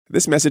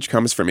This message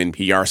comes from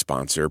NPR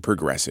sponsor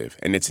Progressive,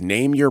 and it's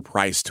Name Your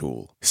Price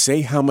tool.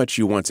 Say how much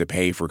you want to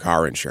pay for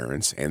car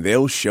insurance, and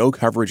they'll show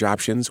coverage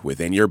options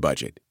within your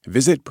budget.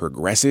 Visit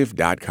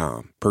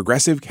Progressive.com.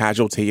 Progressive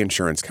Casualty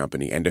Insurance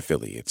Company and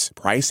Affiliates.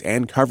 Price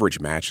and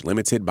coverage match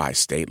limited by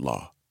state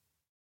law.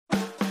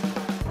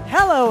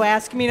 Hello,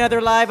 Ask Me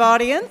Another live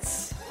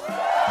audience.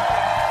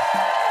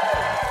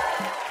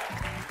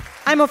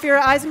 I'm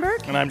Ophira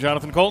Eisenberg. And I'm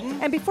Jonathan Colton.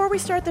 And before we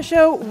start the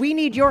show, we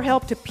need your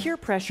help to peer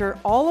pressure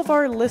all of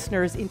our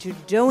listeners into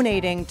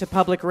donating to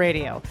public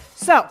radio.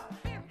 So,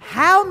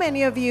 how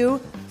many of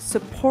you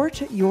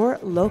support your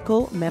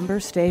local member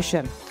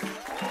station?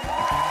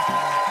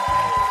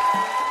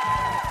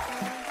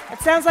 It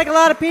sounds like a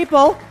lot of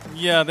people.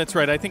 Yeah, that's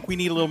right. I think we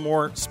need a little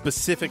more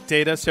specific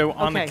data. So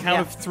on the count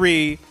of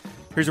three,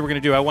 here's what we're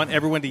going to do. I want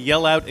everyone to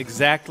yell out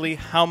exactly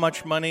how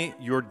much money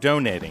you're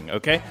donating,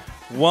 okay?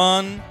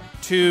 1,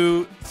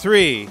 2,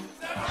 3.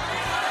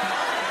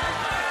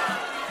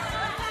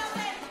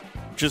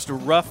 Just a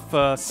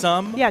rough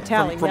sum. Yeah,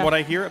 tally. From what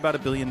I hear, about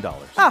 $1 billion.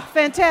 Ah,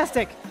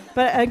 fantastic.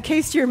 But in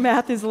case your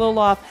math is a little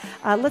off,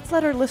 let's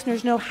let our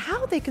listeners know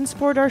how they can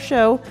support our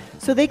show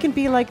so they can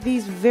be like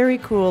these very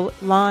cool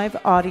live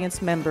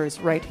audience members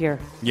right here.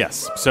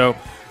 Yes. So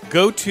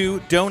go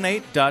to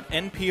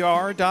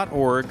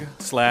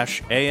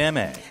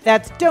donate.npr.org/AMA.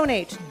 That's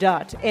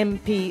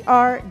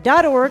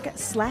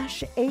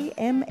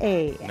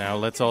donate.npr.org/AMA. Now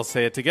let's all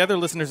say it together.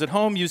 Listeners at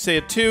home, you say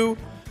it too.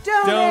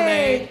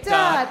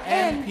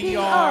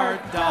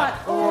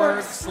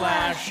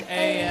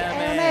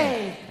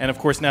 Donate.npr.org/AMA. And of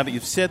course, now that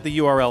you've said the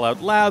URL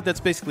out loud, that's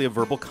basically a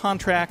verbal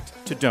contract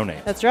to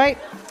donate. That's right.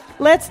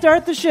 Let's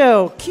start the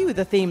show. Cue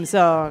the theme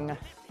song.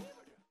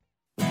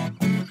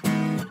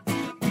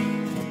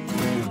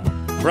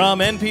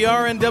 From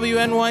NPR and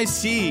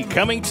WNYC,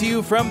 coming to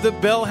you from the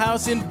Bell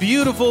House in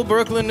beautiful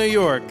Brooklyn, New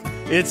York,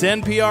 it's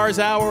NPR's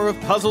hour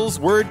of puzzles,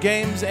 word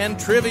games, and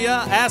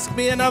trivia. Ask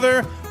Me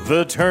Another,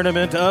 the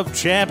Tournament of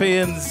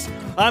Champions.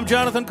 I'm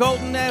Jonathan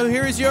Colton. Now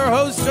here's your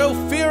host,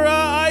 Ophira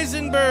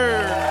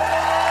Eisenberg.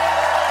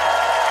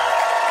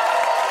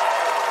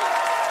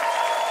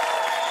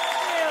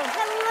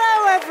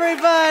 Hello,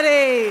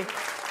 everybody.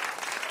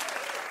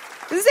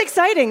 This is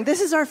exciting.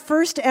 This is our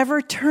first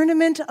ever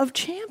Tournament of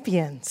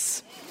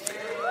Champions.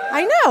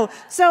 I know.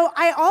 So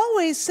I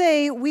always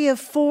say we have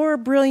 4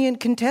 brilliant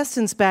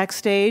contestants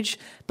backstage,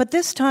 but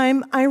this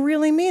time I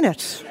really mean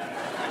it.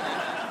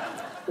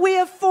 We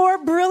have 4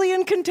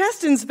 brilliant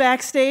contestants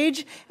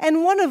backstage,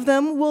 and one of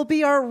them will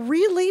be our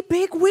really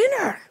big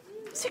winner.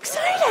 It's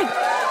exciting. Yeah,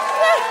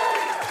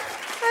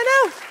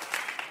 I know.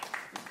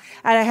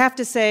 And I have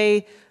to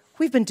say,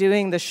 we've been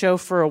doing the show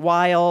for a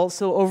while,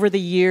 so over the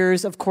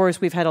years, of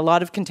course, we've had a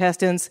lot of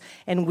contestants,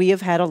 and we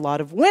have had a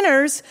lot of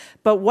winners,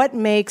 but what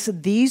makes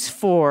these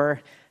 4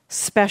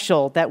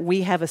 special that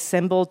we have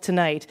assembled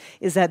tonight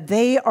is that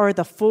they are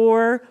the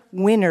 4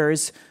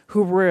 winners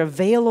who were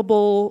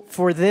available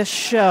for this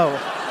show.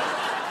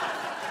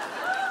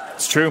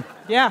 It's true.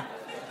 Yeah.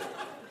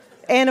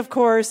 And of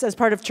course, as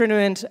part of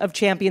Tournament of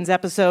Champions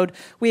episode,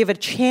 we have a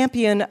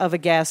champion of a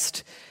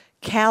guest.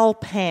 Kal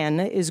Penn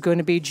is going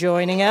to be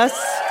joining us.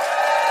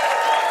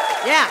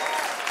 Yeah.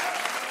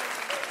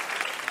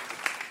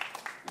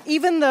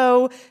 Even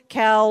though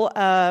Kal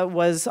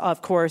was,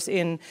 of course,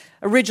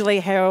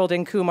 originally Harold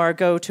and Kumar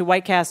Go to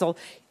White Castle,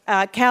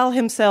 Kal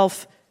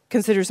himself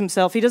considers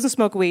himself, he doesn't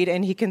smoke weed,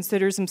 and he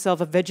considers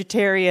himself a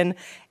vegetarian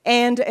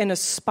and an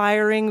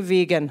aspiring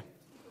vegan.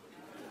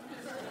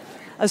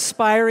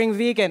 Aspiring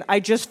vegan. I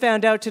just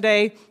found out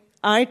today,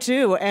 I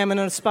too am an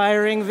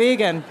aspiring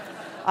vegan.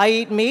 I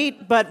eat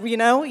meat, but you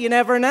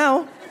never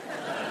know.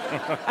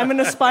 I'm an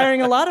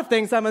aspiring a lot of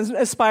things. I'm an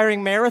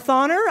aspiring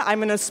marathoner.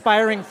 I'm an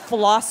aspiring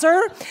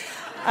flosser.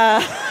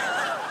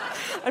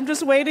 I'm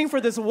just waiting for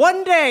this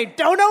one day,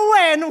 don't know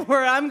when,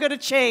 where I'm going to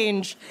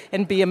change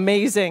and be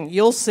amazing.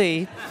 You'll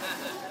see.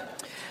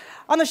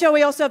 On the show,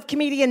 we also have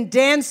comedian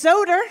Dan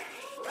Soder.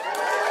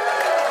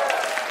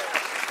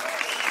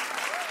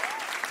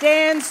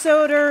 Dan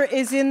Soder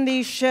is in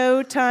the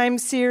Showtime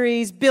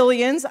series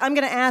Billions. I'm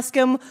going to ask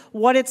him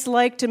what it's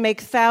like to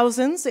make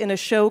thousands in a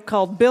show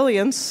called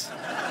Billions.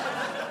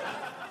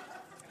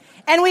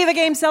 And we have a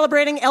game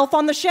celebrating Elf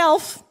on the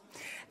Shelf.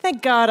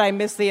 Thank God I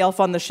missed the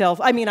Elf on the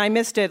Shelf. I mean, I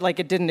missed it like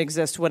it didn't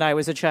exist when I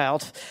was a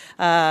child.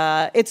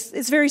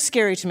 It's very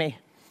scary to me.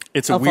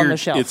 It's Elf on the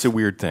Shelf. It's a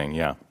weird thing,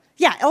 yeah.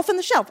 Yeah, Elf on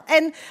the Shelf.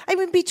 And I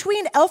mean,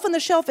 between Elf on the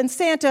Shelf and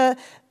Santa,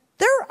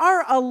 there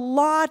are a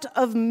lot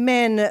of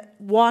men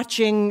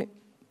watching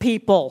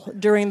people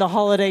during the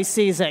holiday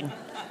season.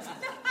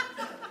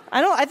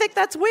 I think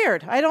that's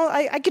weird.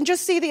 I can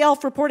just see the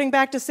elf reporting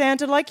back to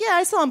Santa like, yeah,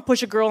 I saw him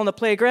push a girl on the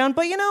playground,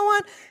 but you know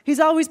what? He's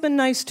always been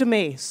nice to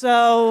me,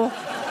 so...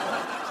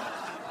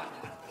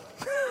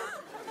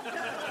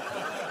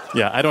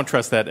 Yeah, I don't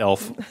trust that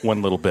elf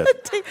one little bit.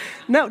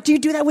 No, do you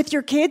do that with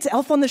your kids,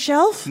 Elf on the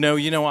Shelf? No,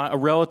 a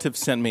relative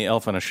sent me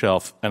Elf on a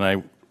Shelf, and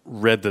I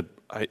read that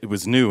it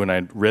was new, and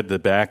I read the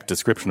back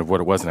description of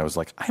what it was, and I was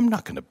like, I'm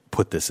not going to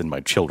put this in my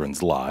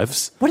children's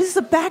lives. What does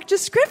the back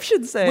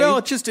description say? Well,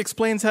 it just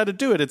explains how to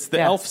do it. It's the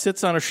elf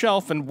sits on a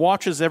shelf and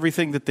watches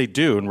everything that they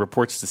do and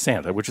reports to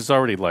Santa, which is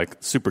already, like,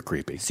 super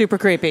creepy. Super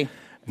creepy.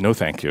 No,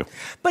 thank you.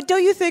 But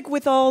don't you think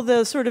with all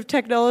the sort of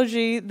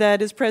technology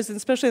that is present,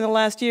 especially in the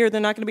last year, they're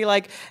not going to be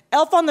like,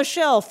 Elf on the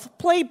Shelf,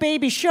 play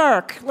Baby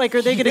Shark? Like,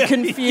 are they going to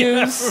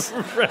confuse?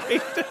 Yeah,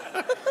 right.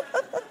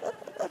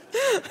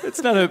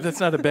 That's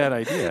not a bad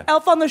idea.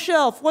 Elf on the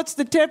Shelf, what's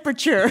the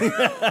temperature?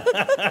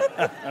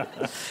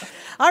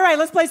 All right,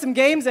 let's play some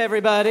games,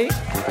 everybody.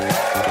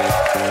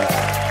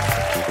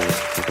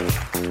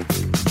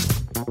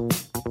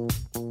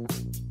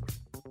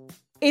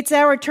 It's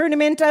our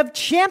Tournament of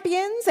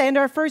Champions, and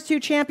our first two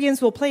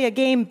champions will play a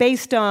game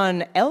based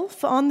on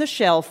Elf on the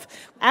Shelf.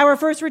 Our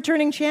first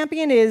returning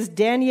champion is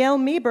Danielle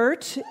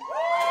Miebert.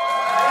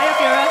 Hi,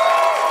 Fiora.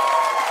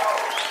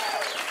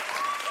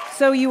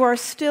 So you are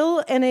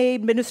still an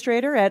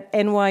administrator at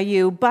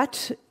NYU,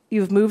 but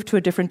you've moved to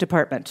a different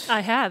department. I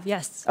have,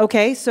 yes.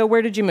 Okay, so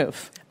where did you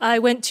move? I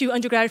went to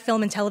undergrad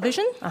film and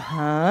television.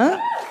 Uh-huh.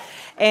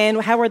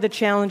 And how are the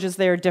challenges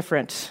there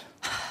different?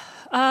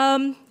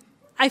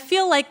 I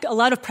feel like a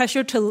lot of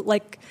pressure to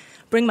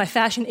bring my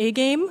fashion A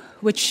game,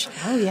 which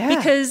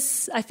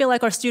because I feel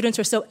like our students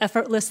are so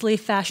effortlessly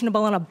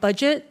fashionable on a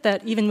budget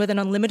that even with an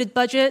unlimited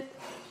budget,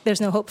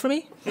 there's no hope for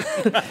me.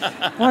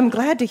 Well, I'm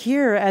glad to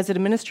hear as an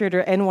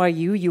administrator at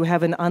NYU you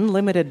have an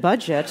unlimited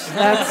budget.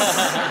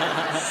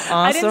 That's awesome.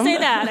 I didn't say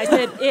that. I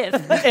said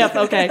if. If,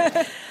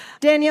 okay.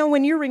 Danielle,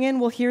 when you ring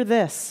in, we'll hear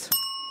this.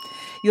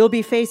 You'll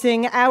be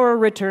facing our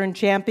return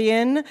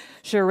champion,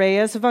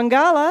 Shreyas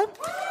Vangala.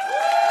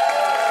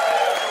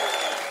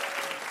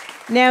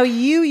 Now,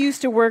 you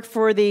used to work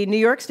for the New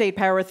York State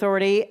Power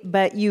Authority,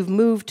 but you've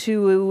moved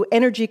to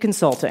energy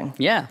consulting.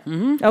 Yeah.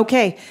 Mm-hmm.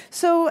 Okay.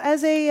 So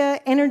as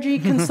a energy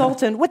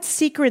consultant, what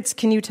secrets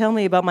can you tell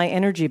me about my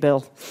energy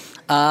bill?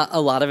 A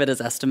lot of it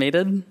is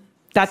estimated.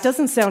 That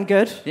doesn't sound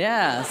good.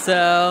 Yeah,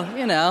 so,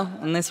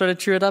 and they sort of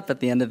true it up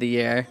at the end of the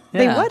year. Yeah.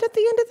 They what at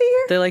the end of the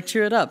year? They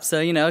true it up. So,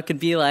 it could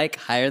be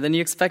higher than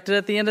you expected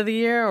at the end of the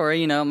year, or,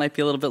 it might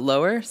be a little bit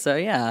lower. So,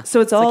 yeah.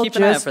 So it's all keep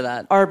an eye out just for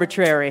that.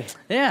 Arbitrary.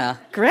 Yeah.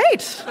 Great.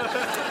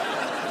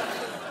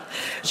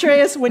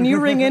 Shreyas, when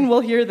you ring in, we'll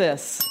hear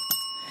this.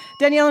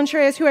 Danielle and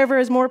Shreyas, whoever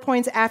has more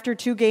points after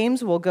 2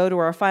 games will go to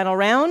our final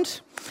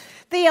round.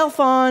 The Elf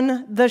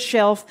on the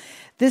Shelf.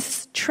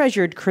 This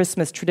treasured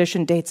Christmas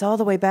tradition dates all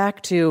the way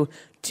back to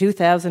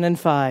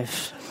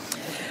 2005.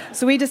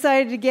 So we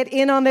decided to get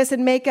in on this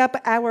and make up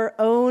our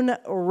own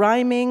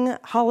rhyming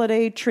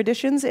holiday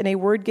traditions in a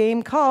word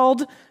game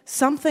called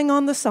Something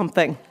on the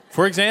Something.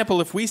 For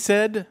example, if we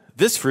said,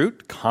 this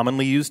fruit,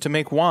 commonly used to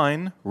make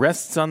wine,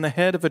 rests on the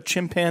head of a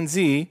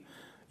chimpanzee,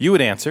 you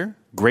would answer,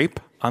 grape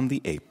on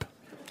the ape.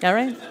 All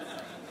right.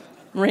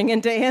 Ring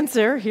in to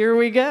answer. Here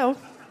we go.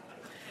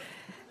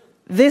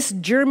 This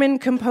German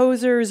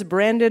composer's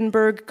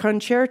Brandenburg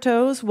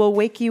concertos will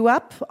wake you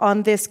up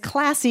on this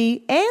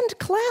classy and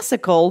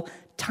classical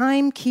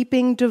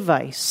timekeeping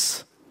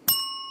device.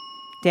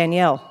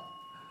 Danielle.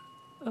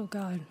 Oh,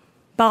 God.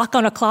 Bach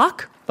on a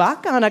clock?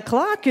 Bach on a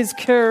clock is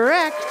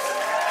correct.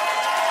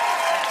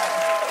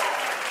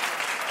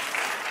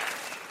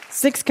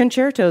 6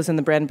 concertos in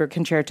the Brandenburg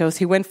concertos.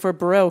 He went for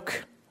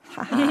Baroque.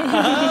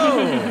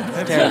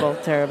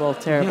 Terrible.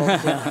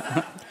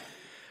 Yeah.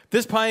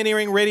 This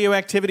pioneering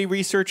radioactivity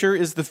researcher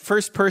is the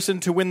first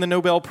person to win the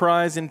Nobel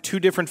Prize in 2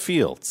 different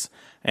fields,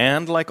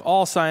 and, like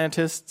all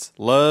scientists,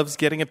 loves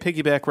getting a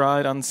piggyback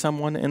ride on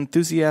someone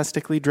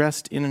enthusiastically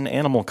dressed in an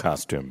animal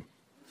costume.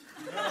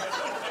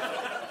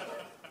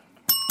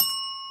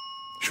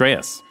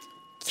 Shreyas.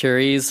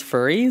 Curie's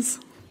furries?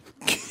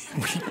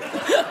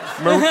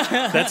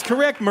 That's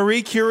correct.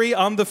 Marie Curie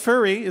on the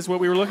furry is what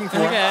we were looking for.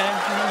 Okay.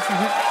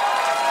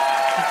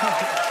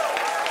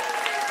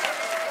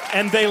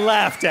 And they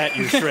laughed at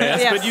you, Shreyas,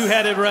 Yes. but you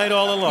had it right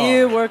all along.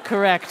 You were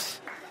correct.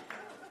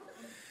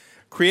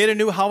 Create a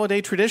new holiday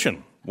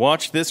tradition.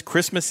 Watch this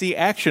Christmassy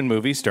action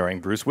movie starring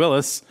Bruce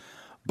Willis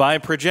by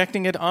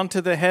projecting it onto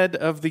the head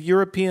of the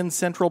European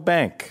Central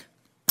Bank.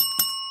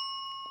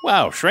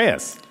 Wow,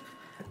 Shreyas.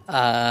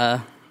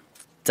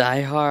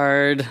 Die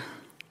Hard.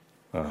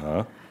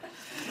 Uh-huh.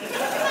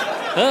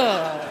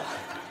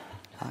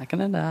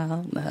 Knocking it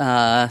out.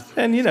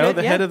 And,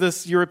 the head of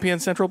this European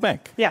Central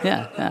Bank.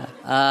 Yeah.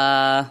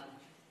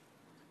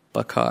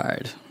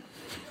 Bacard.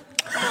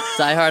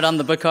 Die Hard on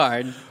the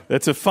Bacard.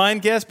 That's a fine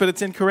guess, but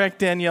it's incorrect.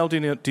 Danielle, do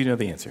you know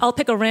the answer? I'll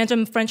pick a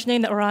random French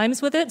name that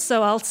rhymes with it,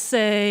 so I'll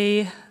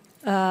say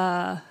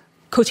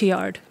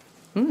Cotillard.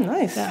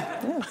 Nice.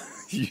 Yeah.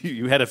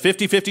 You had a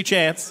 50-50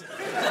 chance.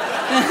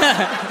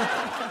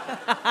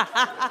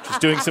 Just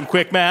doing some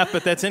quick math,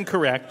 but that's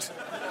incorrect.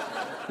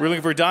 We're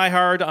looking for Die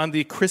Hard on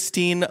the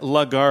Christine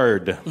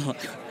Lagarde.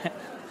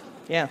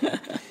 Yeah.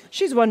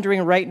 She's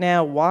wondering right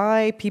now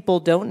why people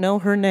don't know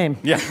her name.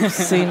 Yeah.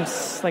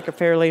 Seems like a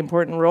fairly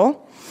important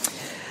role.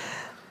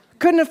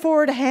 Couldn't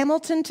afford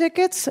Hamilton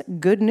tickets?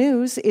 Good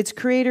news. Its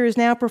creator is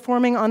now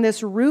performing on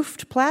this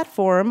roofed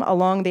platform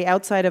along the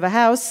outside of a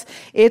house.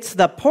 It's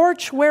the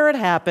porch where it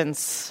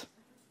happens.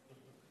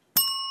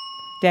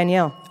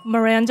 Danielle.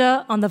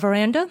 Miranda on the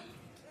veranda?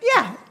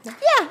 Yeah,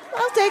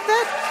 I'll take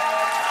that.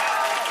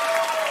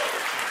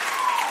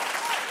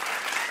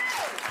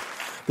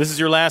 This is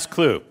your last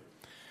clue.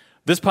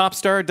 This pop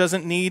star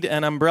doesn't need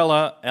an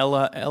umbrella,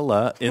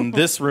 Ella, in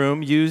this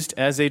room used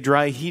as a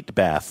dry heat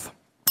bath.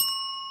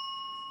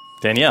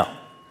 Danielle.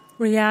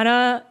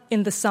 Rihanna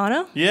in the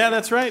sauna? Yeah,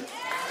 that's right.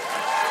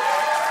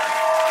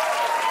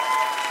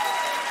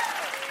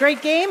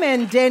 Great game,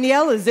 and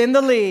Danielle is in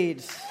the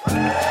lead.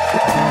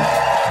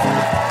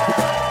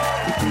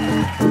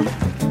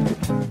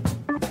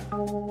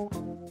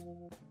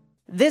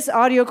 This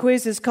audio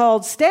quiz is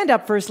called Stand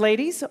Up First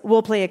Ladies.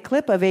 We'll play a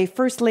clip of a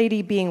first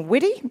lady being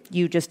witty.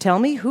 You just tell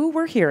me who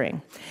we're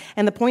hearing.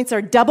 And the points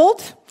are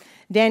doubled.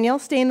 Danielle,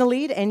 stay in the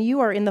lead, and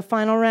you are in the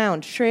final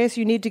round. Shreyas,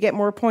 you need to get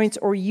more points,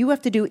 or you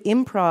have to do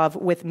improv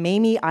with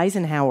Mamie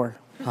Eisenhower.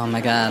 Oh, my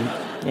God.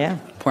 Yeah.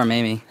 Poor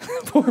Mamie.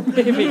 Poor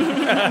Mamie.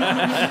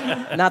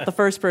 Not the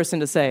first person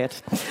to say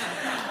it.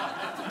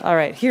 All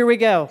right, here we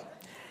go.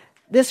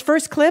 This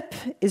first clip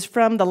is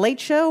from The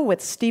Late Show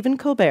with Stephen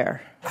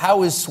Colbert.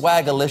 How is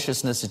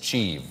swagalicious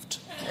achieved?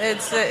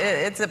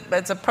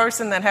 It's a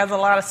person that has a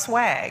lot of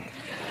swag.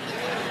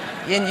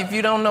 And if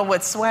you don't know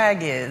what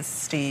swag is,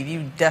 Steve,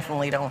 you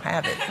definitely don't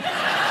have it.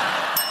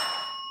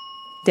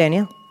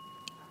 Daniel?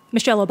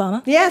 Michelle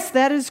Obama? Yes,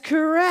 that is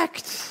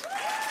correct.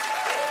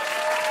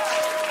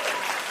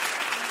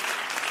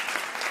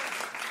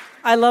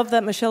 I love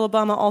that Michelle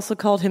Obama also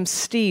called him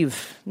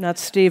Steve, not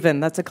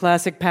Steven. That's a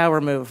classic power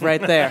move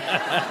right there.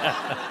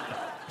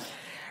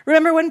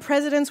 Remember when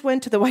presidents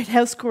went to the White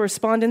House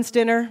Correspondents'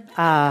 Dinner?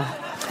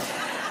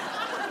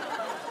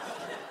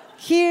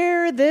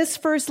 Here, this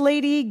first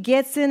lady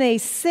gets in a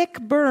sick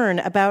burn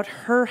about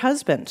her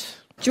husband.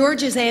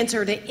 George's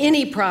answer to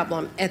any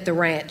problem at the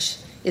ranch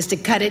is to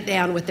cut it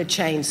down with a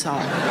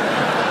chainsaw.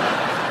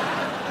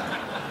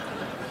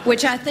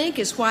 Which I think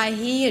is why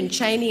he and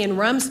Cheney and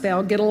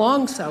Rumsfeld get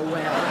along so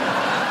well.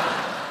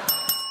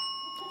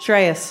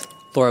 Shreyas.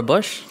 Laura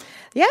Bush?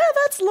 Yeah,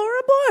 that's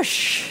Laura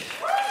Bush.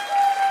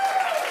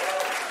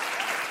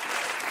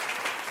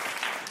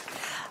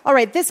 All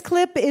right, this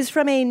clip is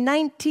from a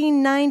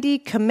 1990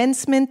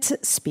 commencement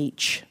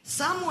speech.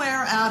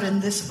 Somewhere out in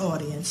this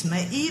audience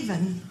may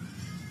even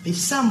be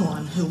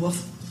someone who will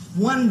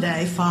one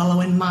day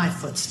follow in my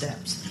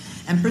footsteps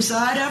and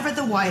preside over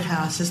the White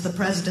House as the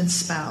president's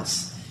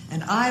spouse.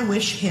 And I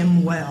wish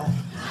him well.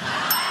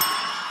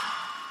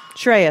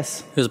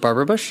 Shreyas. Who's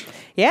Barbara Bush?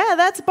 Yeah,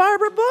 that's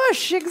Barbara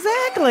Bush,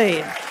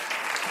 exactly.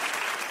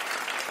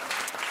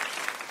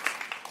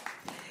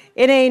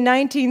 In a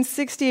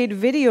 1968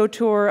 video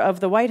tour of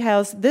the White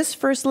House, this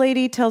first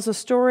lady tells a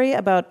story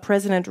about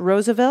President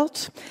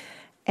Roosevelt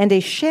and a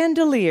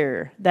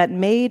chandelier that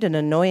made an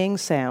annoying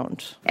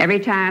sound.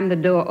 Every time the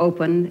door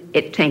opened,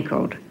 it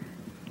tinkled,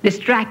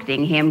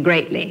 distracting him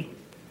greatly.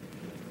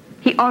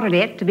 He ordered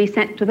it to be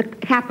sent to the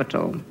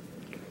Capitol,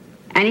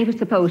 and he was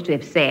supposed to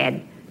have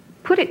said,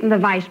 "Put it in the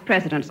vice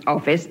president's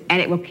office,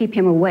 and it will keep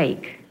him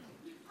awake."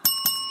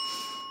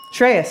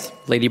 Shreyas.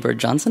 Lady Bird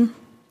Johnson?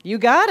 You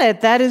got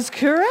it. That is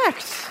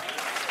correct.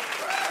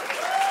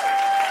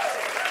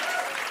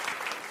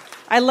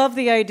 I love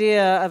the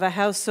idea of a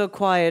house so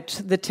quiet,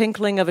 the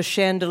tinkling of a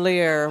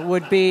chandelier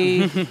would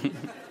be...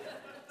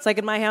 It's like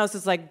in my house,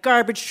 it's like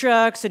garbage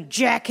trucks and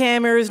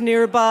jackhammers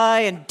nearby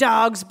and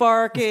dogs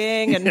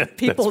barking and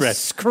people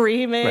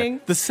screaming.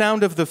 Right. The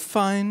sound of the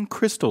fine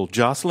crystal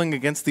jostling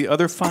against the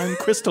other fine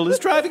crystal is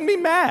driving me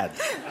mad.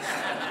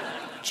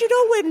 Do you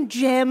know when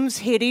gems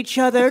hit each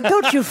other?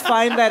 Don't you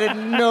find that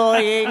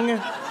annoying?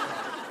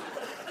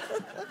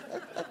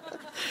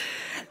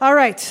 All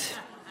right.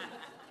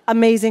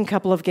 Amazing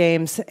couple of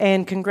games.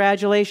 And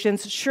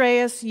congratulations,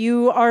 Shreyas,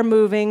 you are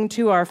moving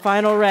to our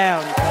final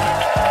round.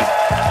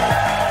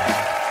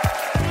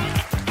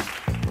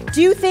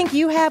 Do you think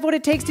you have what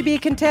it takes to be a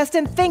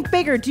contestant? Think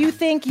bigger. Do you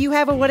think you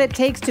have what it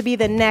takes to be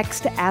the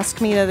next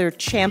Ask Me Another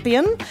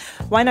champion?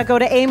 Why not go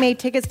to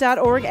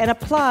amatickets.org and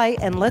apply,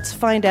 and let's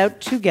find out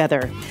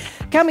together.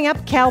 Coming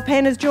up, Kal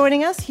Penn is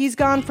joining us. He's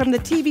gone from the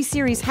TV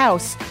series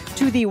House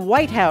to the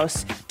White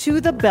House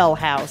to the Bell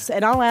House,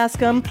 and I'll ask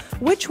him,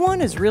 which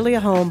one is really a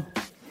home?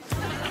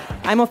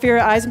 I'm Ophira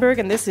Eisenberg,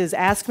 and this is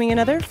Ask Me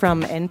Another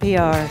from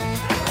NPR.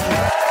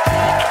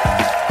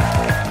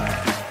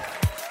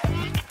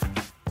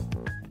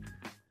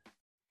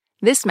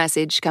 This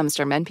message comes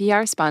from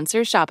NPR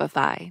sponsor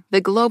Shopify,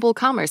 the global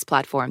commerce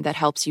platform that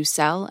helps you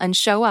sell and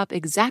show up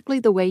exactly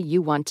the way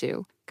you want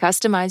to.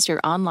 Customize your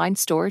online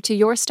store to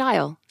your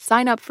style.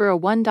 Sign up for a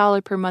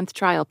 $1 per month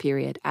trial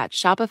period at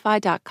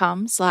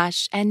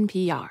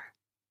shopify.com/NPR.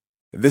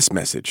 This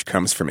message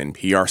comes from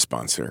NPR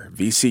sponsor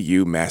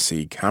VCU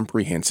Massey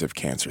Comprehensive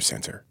Cancer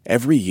Center.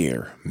 Every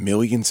year,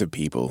 millions of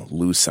people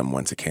lose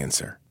someone to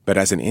cancer. But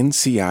as an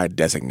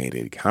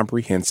NCI-designated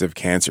comprehensive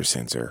cancer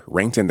center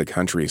ranked in the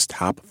country's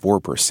top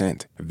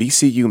 4%,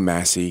 VCU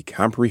Massey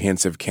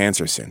Comprehensive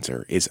Cancer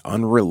Center is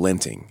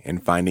unrelenting in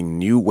finding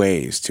new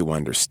ways to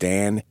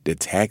understand,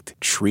 detect,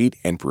 treat,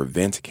 and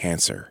prevent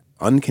cancer.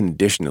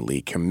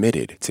 Unconditionally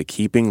committed to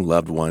keeping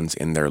loved ones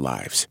in their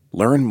lives.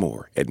 Learn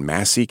more at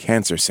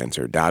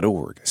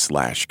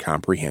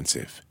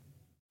masseycancercenter.org/comprehensive.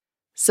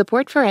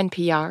 Support for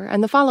NPR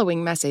and the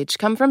following message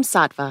come from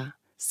Sattva.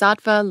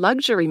 Sattva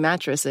luxury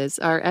mattresses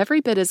are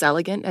every bit as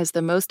elegant as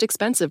the most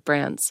expensive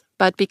brands,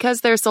 but because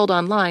they're sold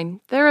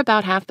online, they're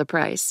about half the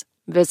price.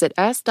 Visit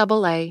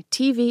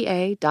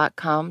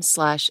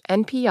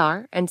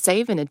SAATVA.com/NPR and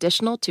save an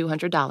additional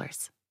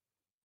 $200.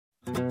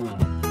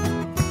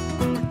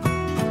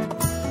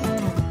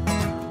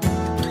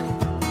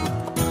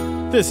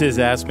 This is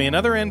Ask Me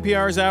Another,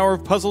 NPR's hour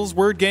of puzzles,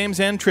 word games,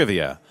 and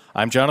trivia.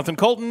 I'm Jonathan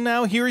Colton.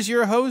 Now here's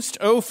your host,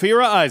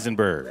 Ophira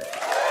Eisenberg.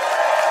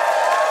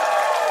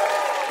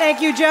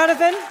 Thank you,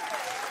 Jonathan.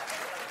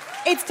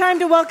 It's time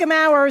to welcome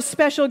our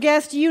special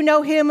guest. You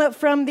know him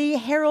from the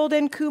Harold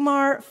and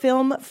Kumar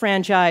film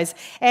franchise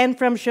and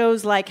from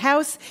shows like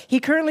House. He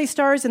currently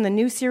stars in the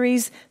new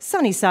series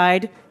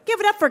Sunnyside. Give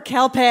it up for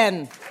Kal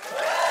Penn.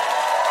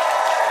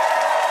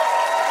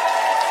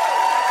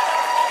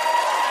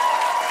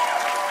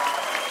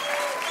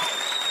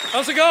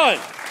 How's it going?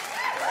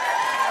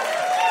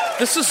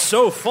 This is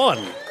so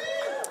fun.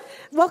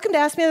 Welcome to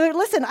Ask Me Another.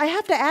 Listen, I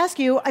have to ask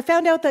you, I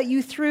found out that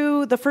you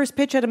threw the first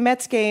pitch at a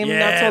Mets game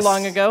not so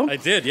long ago. I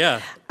did,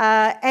 yeah.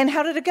 And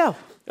how did it go?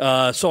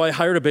 So I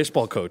hired a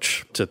baseball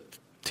coach to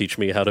teach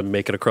me how to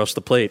make it across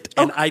the plate.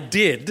 And I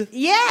did.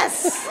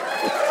 Yes!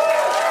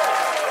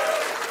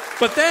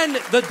 But then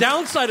the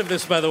downside of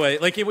this, by the way,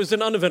 like it was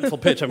an uneventful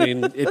pitch. I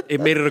mean,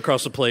 it made it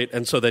across the plate,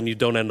 and so then you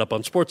don't end up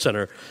on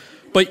SportsCenter.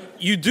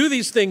 But you do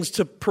these things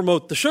to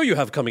promote the show you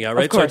have coming out,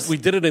 right? Of course. So we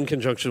did it in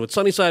conjunction with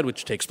Sunnyside,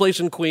 which takes place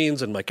in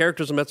Queens, and my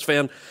character's a Mets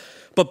fan.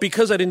 But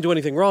because I didn't do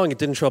anything wrong, it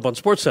didn't show up on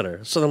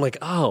SportsCenter. So I'm like,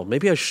 oh,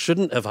 maybe I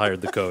shouldn't have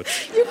hired the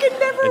coach. You can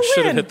never and win.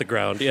 should have hit the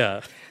ground,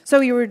 yeah. So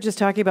you were just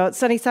talking about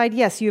Sunnyside.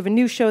 Yes, you have a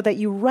new show that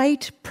you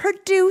write,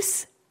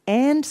 produce,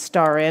 and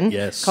star in.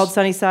 Yes. Called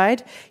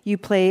Sunnyside. You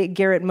play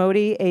Garrett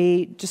Modi,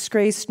 a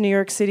disgraced New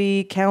York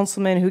City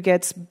councilman who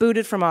gets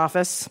booted from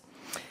office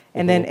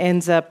and then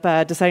ends up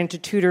deciding to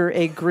tutor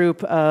a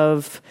group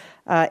of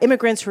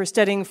immigrants who are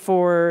studying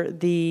for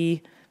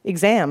the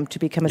exam to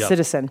become a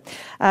citizen.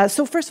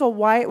 So first of all,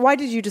 why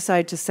did you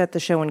decide to set the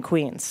show in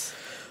Queens?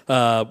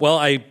 Well,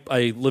 I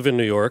live in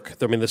New York.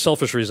 I mean, the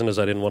selfish reason is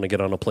I didn't want to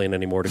get on a plane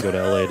anymore to go to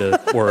L.A. to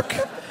work.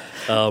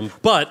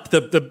 But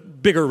the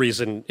bigger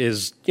reason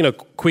is, you know,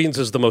 Queens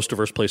is the most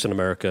diverse place in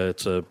America.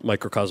 It's a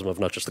microcosm of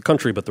not just the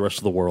country, but the rest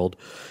of the world.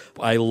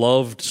 I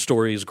loved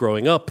stories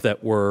growing up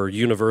that were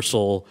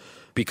universal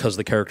because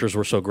the characters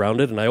were so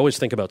grounded. And I always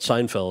think about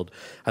Seinfeld.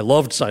 I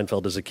loved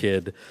Seinfeld as a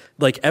kid.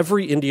 Like,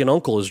 every Indian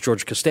uncle is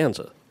George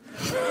Costanza.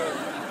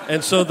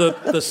 And so the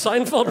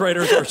Seinfeld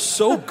writers are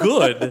so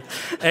good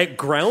at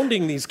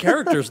grounding these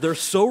characters. They're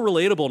so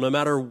relatable no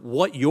matter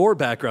what your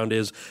background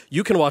is.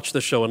 You can watch the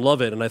show and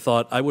love it. And I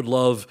thought I would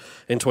love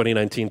in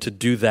 2019 to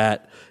do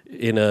that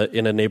in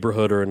a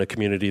neighborhood or in a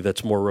community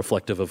that's more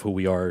reflective of who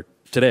we are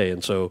today.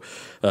 And so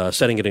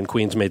setting it in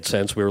Queens made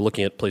sense. We were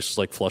looking at places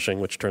like Flushing,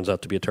 which turns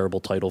out to be a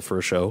terrible title for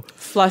a show.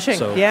 Flushing,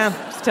 yeah,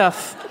 it's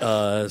tough.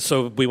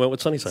 So we went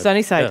with Sunnyside.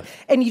 Sunnyside. Yeah.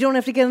 And you don't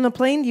have to get on a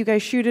plane? You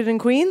guys shoot it in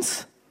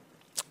Queens?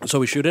 So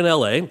we shoot in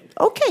L.A.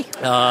 Okay.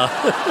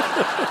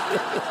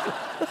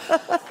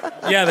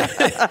 Yeah,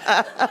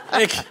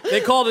 they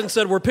called and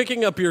said, we're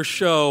picking up your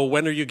show.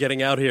 When are you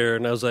getting out here?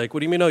 And I was like,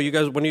 what do you mean? No,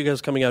 when are you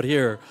guys coming out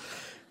here?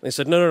 They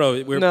said, no.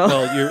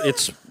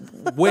 It's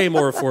way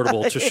more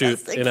affordable to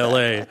shoot in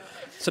L.A. I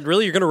said,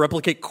 really? You're going to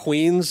replicate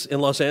Queens in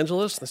Los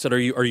Angeles? They said, are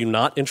you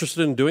not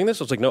interested in doing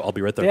this? I was like, no, I'll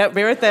be right there. Yeah,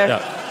 be right there.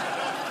 Yeah.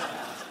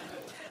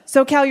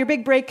 So, Kal, your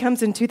big break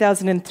comes in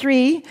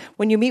 2003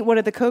 when you meet one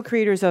of the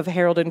co-creators of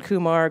Harold and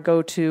Kumar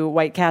Go to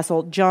White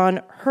Castle,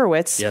 John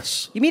Hurwitz.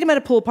 Yes. You meet him at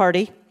a pool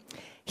party.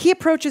 He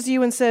approaches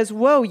you and says,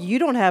 whoa, you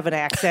don't have an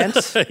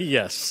accent.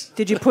 Yes.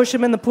 Did you push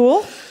him in the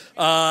pool?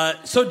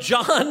 So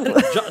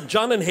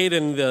John and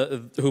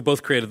Hayden, who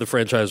both created the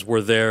franchise,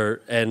 were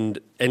there, and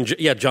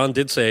John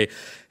did say,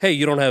 "Hey,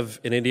 you don't have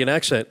an Indian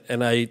accent,"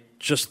 and I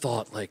just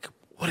thought, like,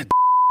 what a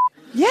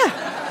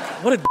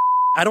what a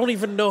I don't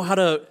even know how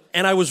to,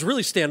 and I was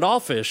really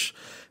standoffish.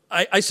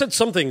 I said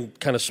something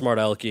kind of smart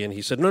alecky, and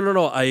he said,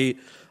 no, I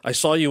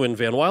saw you in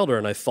Van Wilder,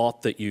 and I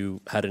thought that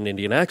you had an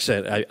Indian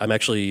accent. I'm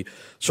actually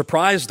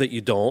surprised that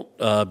you don't,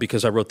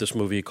 because I wrote this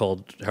movie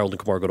called Harold and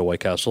Kumar Go to White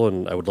Castle,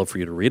 and I would love for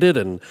you to read it,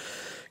 and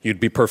you'd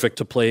be perfect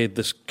to play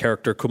this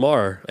character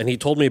Kumar. And he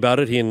told me about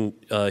it, he and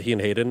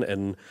Hayden,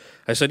 and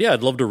I said, yeah,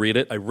 I'd love to read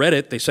it. I read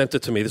it. They sent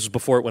it to me. This was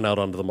before it went out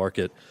onto the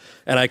market.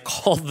 And I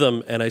called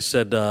them, and I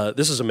said,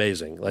 this is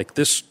amazing. Like,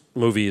 this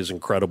movie is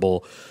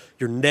incredible.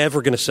 You're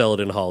never going to sell it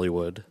in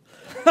Hollywood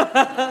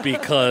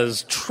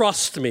because,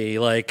 trust me,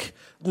 like,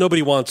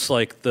 nobody wants,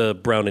 like, the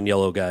brown and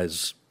yellow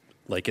guys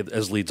like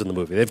as leads in the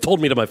movie. They've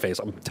told me to my face,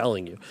 I'm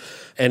telling you.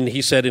 And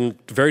he said in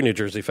very New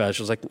Jersey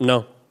fashion, like,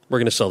 no, we're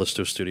going to sell this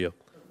to a studio.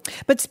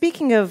 But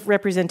speaking of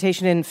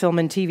representation in film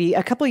and TV,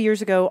 a couple of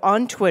years ago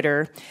on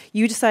Twitter,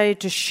 you decided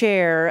to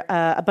share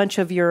a bunch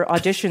of your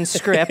audition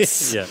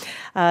scripts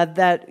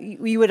that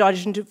you had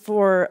auditioned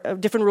for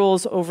different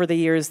roles over the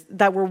years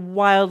that were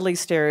wildly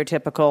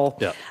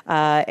stereotypical.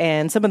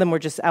 And some of them were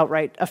just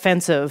outright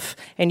offensive,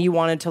 and you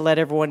wanted to let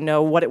everyone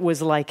know what it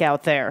was like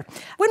out there.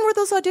 When were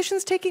those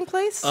auditions taking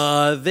place?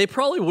 They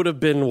probably would have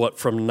been,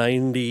 from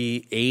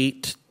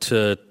 98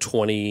 to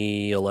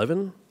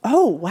 2011?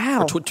 Oh,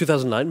 wow. Or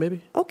 2009, maybe?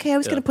 Okay, I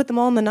was going to put them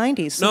all in the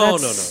 90s. So No.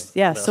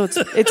 Yeah, so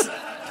it's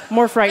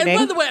more frightening.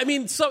 And by the way, I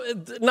mean,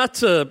 not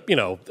to,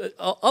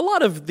 a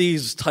lot of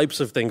these types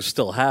of things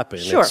still happen.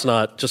 Sure. It's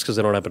not, just because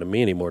they don't happen to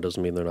me anymore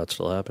doesn't mean they're not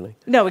still happening.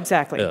 No,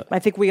 exactly. Yeah. I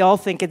think we all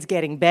think it's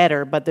getting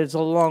better, but there's a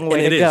long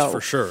way to go. It is,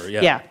 for sure,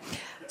 Yeah.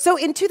 So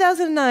in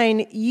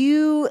 2009,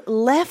 you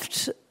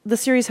left the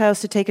Series House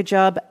to take a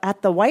job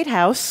at the White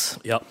House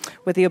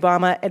with the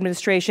Obama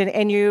administration,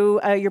 and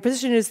your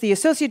position is the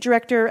Associate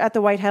Director at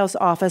the White House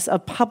Office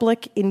of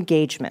Public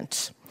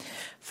Engagement.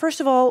 First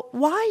of all,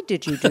 why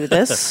did you do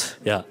this?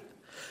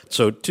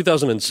 So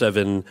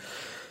 2007,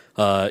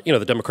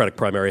 the Democratic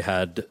primary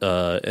had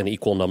an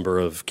equal number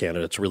of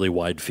candidates, really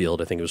wide field.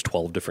 I think it was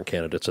 12 different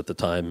candidates at the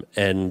time.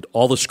 And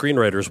all the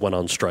screenwriters went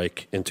on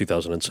strike in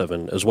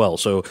 2007 as well.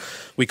 So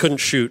we couldn't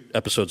shoot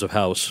episodes of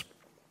House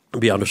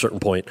beyond a certain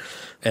point.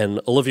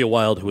 And Olivia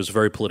Wilde, who was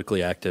very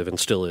politically active and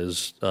still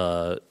is,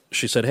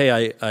 she said,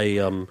 hey,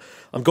 I'm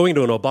going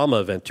to an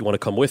Obama event. Do you want to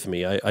come with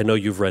me? I know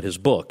you've read his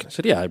book. I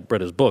said, yeah, I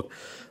read his book.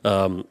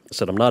 I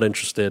said, I'm not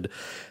interested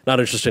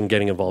in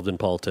getting involved in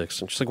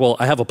politics. And she's like, well,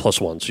 I have a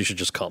 +1, so you should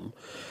just come.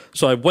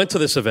 So I went to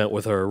this event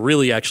with her,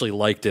 really actually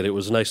liked it. It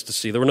was nice to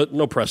see. There were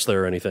no press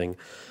there or anything.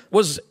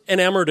 Was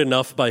enamored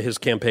enough by his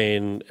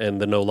campaign and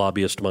the no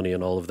lobbyist money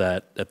and all of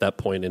that at that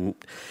point. And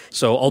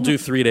so I'll do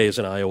 3 days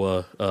in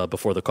Iowa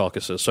before the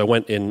caucuses. So I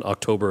went in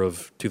October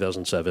of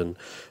 2007,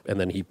 and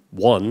then he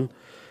won.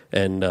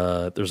 And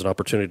there's an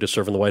opportunity to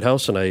serve in the White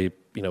House. And what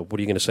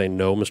are you going to say?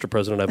 No, Mr.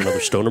 President, I have another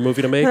stoner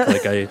movie to make?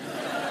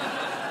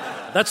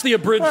 That's the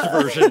abridged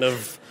version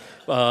of...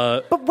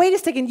 but wait a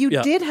second, you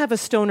did have a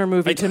stoner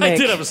movie to make. I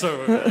did have a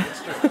stoner movie,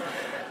 that's true.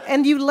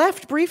 And you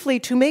left briefly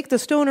to make the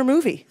stoner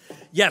movie.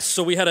 Yes,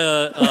 so we had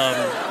a...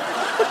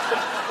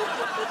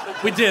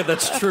 we did,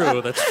 that's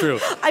true.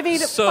 I mean,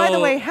 by the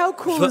way, how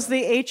cool is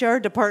the HR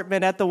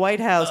department at the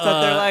White House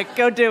that they're like,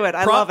 go do it,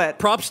 I love it.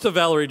 Props to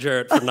Valerie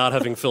Jarrett for not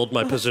having filled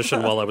my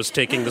position while I was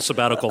taking the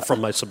sabbatical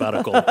from my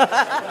sabbatical.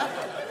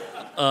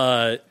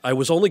 I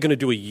was only going to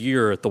do a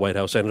year at the White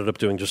House. I ended up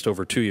doing just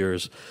over 2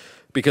 years.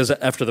 Because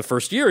after the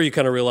first year, you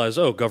kind of realize,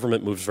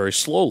 government moves very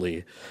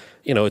slowly.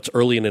 It's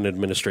early in an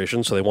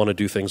administration, so they want to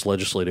do things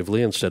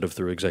legislatively instead of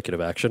through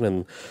executive action.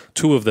 And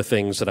two of the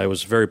things that I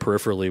was very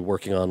peripherally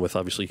working on with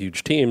obviously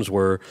huge teams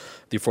were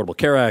the Affordable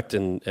Care Act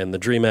and the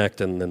DREAM Act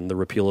and then the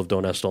repeal of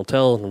Don't Ask, Don't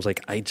Tell. And I was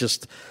like, I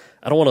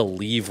don't want to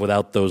leave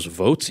without those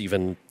votes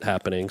even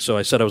happening. So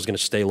I said I was going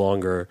to stay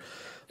longer.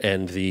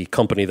 And the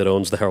company that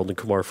owns the Harold and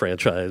Kumar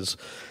franchise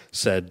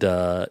said,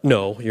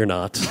 no, you're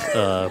not.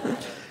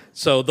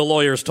 So the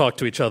lawyers talked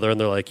to each other, and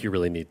they're like, you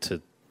really need to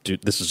do,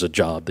 this is a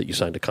job that you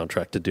signed a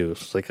contract to do.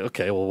 It's like,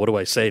 okay, well, what do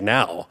I say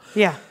now?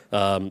 Yeah.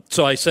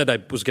 So I said I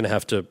was going to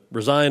have to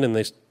resign, and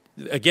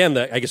I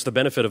guess the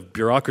benefit of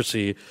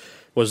bureaucracy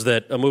was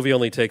that a movie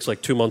only takes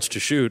like 2 months to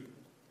shoot,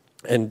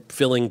 and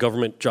filling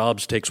government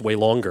jobs takes way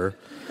longer.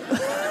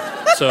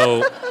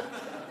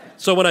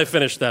 So when I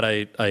finished that,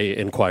 I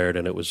inquired,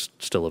 and it was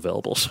still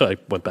available. So I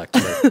went back to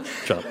my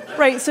job.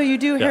 Right. So you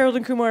do Harold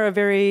and Kumar a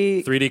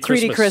very 3D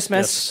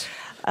Christmas. Yes.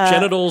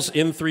 Genitals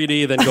in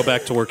 3D, then go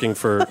back to working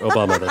for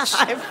Obama.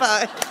 High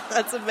five.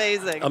 That's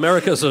amazing.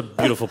 America's a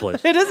beautiful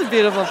place. It is a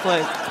beautiful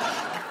place.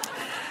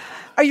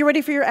 Are you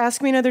ready for your Ask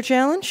Me Another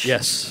challenge?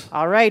 Yes.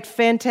 All right.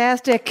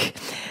 Fantastic.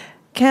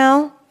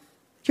 Kal,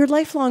 your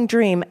lifelong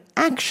dream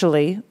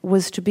actually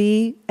was to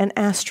be an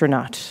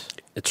astronaut.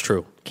 It's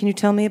true. Can you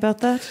tell me about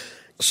that?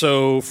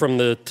 So from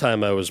the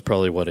time I was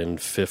probably, in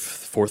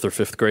fourth or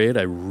fifth grade,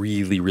 I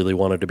really, really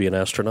wanted to be an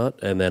astronaut.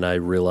 And then I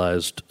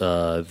realized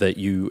that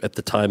you, at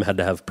the time, had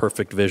to have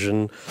perfect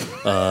vision.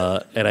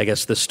 And I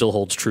guess this still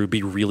holds true,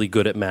 be really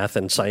good at math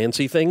and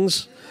science-y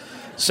things,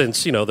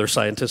 since, they're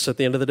scientists at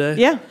the end of the day.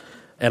 Yeah.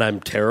 And I'm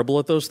terrible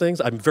at those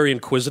things. I'm very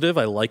inquisitive.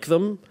 I like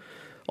them.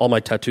 All my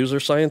tattoos are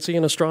science-y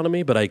and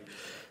astronomy, but I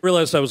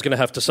realized I was going to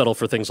have to settle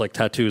for things like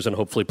tattoos and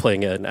hopefully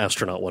playing an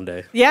astronaut one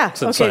day. Yeah,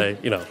 since okay.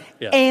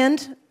 Yeah.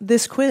 And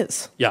this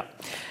quiz. Yeah.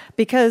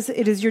 Because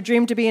it is your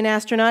dream to be an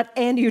astronaut,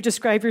 and you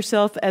describe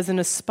yourself as an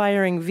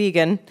aspiring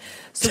vegan.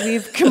 So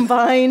we've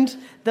combined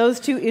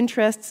those two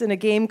interests in a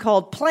game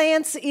called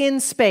Plants in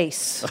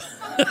Space.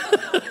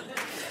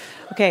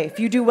 Okay, if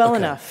you do well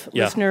enough,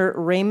 listener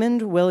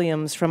Raymond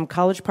Williams from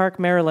College Park,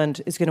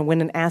 Maryland, is going to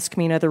win an Ask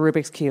Me Another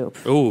Rubik's Cube.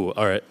 Ooh,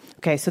 all right.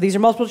 Okay, so these are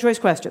multiple choice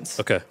questions.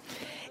 Okay.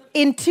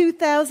 In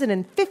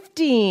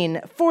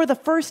 2015, for the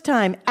first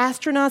time,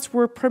 astronauts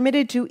were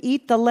permitted to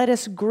eat the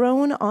lettuce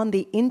grown on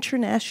the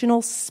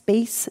International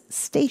Space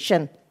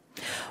Station.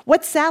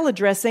 What salad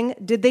dressing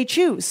did they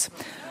choose?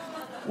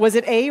 Was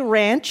it A,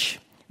 ranch,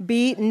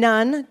 B,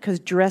 none, because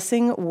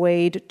dressing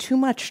weighed too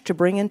much to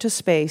bring into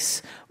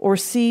space, or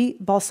C,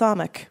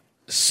 balsamic?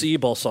 C,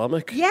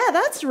 balsamic? Yeah,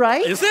 that's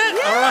right. Is it?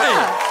 Yeah. All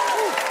right.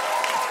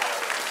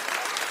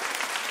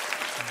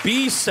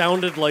 B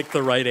sounded like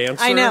the right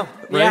answer. I know.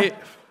 Right? Yeah.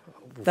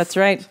 That's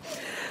right.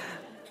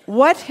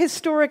 What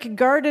historic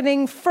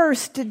gardening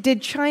first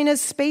did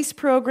China's space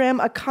program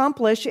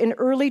accomplish in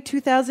early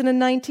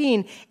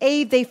 2019?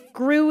 A, they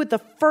grew the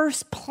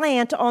first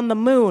plant on the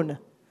moon.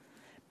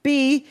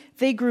 B,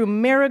 they grew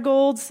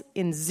marigolds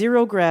in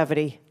zero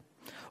gravity.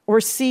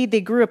 Or C,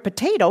 they grew a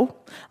potato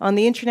on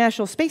the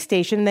International Space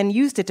Station and then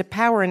used it to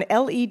power an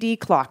LED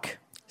clock.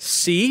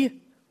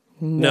 C?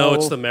 No,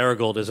 it's the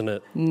marigold, isn't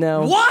it?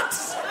 No.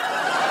 What?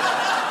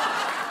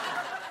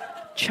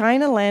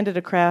 China landed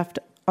a craft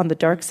on the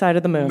dark side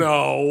of the moon.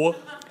 No.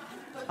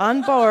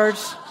 On board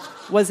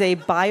was a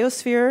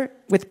biosphere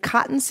with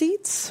cotton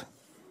seeds.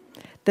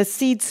 The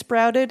seeds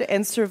sprouted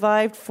and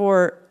survived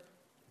for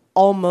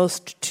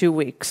almost 2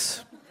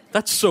 weeks.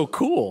 That's so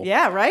cool.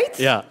 Yeah, right?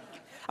 Yeah.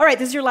 All right,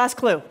 this is your last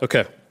clue.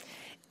 Okay.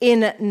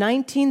 In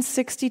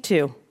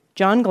 1962,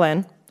 John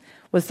Glenn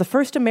was the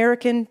first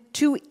American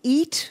to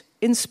eat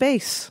in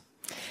space.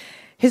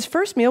 His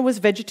first meal was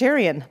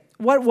vegetarian.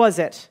 What was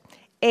it?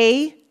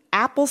 A,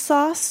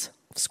 applesauce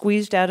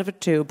squeezed out of a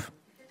tube.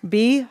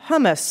 B,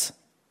 hummus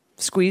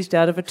squeezed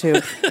out of a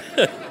tube.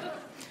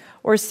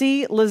 Or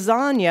C,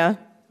 lasagna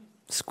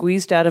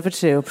squeezed out of a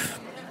tube.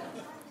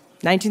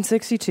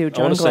 1962, John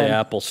Glenn. I want to say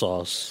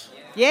applesauce.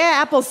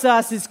 Yeah,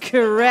 applesauce is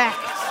correct.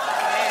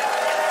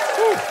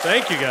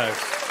 Thank you, guys.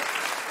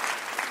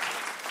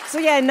 So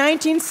yeah, in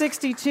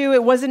 1962,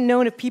 it wasn't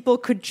known if people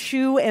could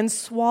chew and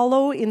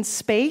swallow in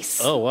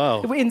space. Oh,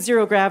 wow. In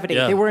zero gravity.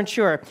 Yeah. They weren't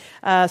sure.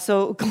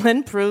 So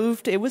Glenn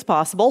proved it was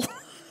possible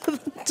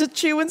to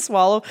chew and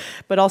swallow,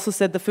 but also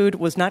said the food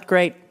was not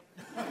great.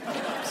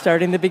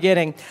 Starting the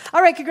beginning.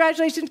 All right,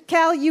 congratulations,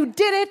 Cal. You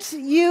did it.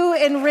 You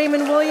and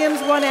Raymond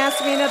Williams won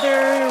Ask Me Another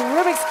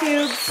Rubik's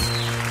Cubes.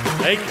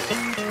 Thank you.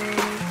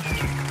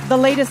 The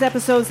latest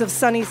episodes of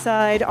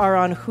Sunnyside are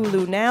on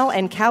Hulu now,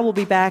 and Cal will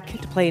be back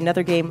to play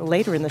another game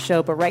later in the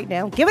show. But right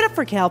now, give it up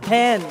for Kal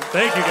Penn.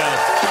 Thank you, guys.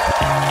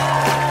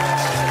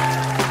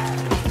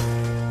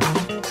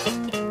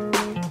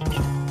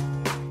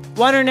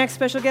 Want our next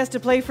special guest to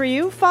play for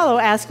you? Follow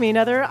Ask Me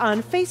Another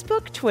on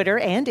Facebook, Twitter,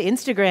 and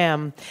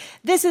Instagram.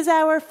 This is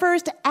our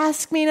first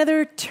Ask Me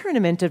Another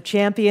Tournament of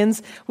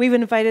Champions. We've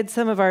invited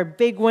some of our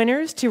big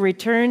winners to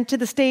return to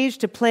the stage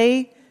to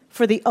play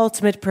for the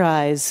ultimate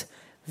prize,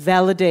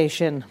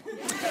 validation.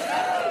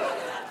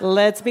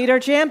 Let's meet our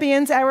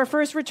champions. Our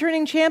first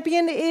returning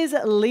champion is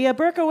Leah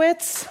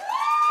Berkowitz.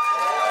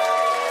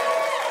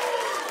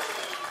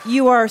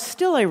 You are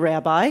still a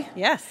rabbi.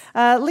 Yes.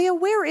 Leah,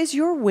 where is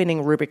your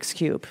winning Rubik's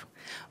Cube?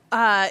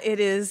 It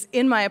is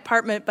in my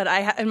apartment, but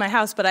in my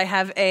house. But I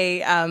have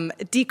a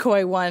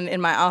decoy one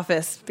in my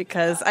office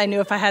because I knew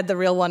if I had the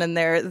real one in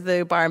there,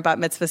 the bar and bat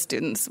mitzvah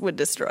students would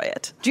destroy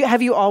it.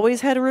 Have you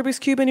always had a Rubik's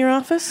Cube in your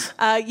office?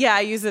 Yeah,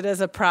 I use it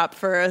as a prop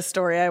for a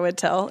story I would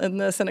tell in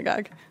the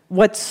synagogue.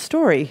 What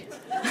story?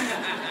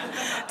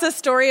 It's a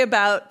story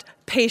about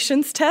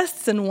patience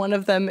tests, and one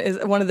of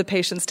the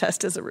patience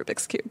tests is a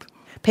Rubik's Cube.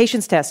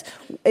 Patience test.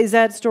 Is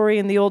that story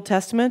in the Old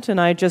Testament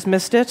and I just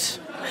missed it?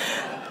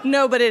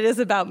 No, but it is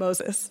about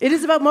Moses. It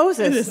is about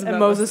Moses. It is about and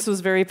Moses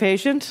was very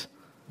patient?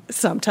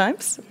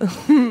 Sometimes.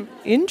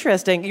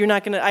 Interesting. You're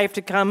not going to, I have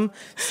to come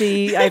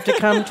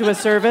to a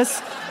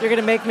service. You're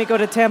going to make me go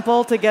to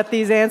temple to get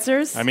these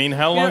answers? I mean,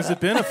 how long has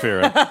it been,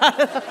 Afira?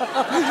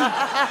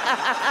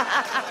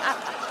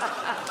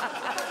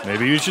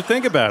 Maybe you should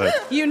think about it.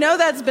 You know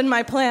that's been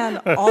my plan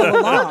all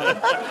along.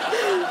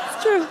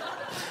 It's true.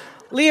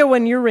 Leah,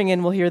 when you're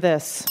ringing, we'll hear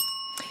this.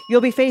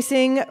 You'll be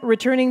facing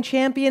returning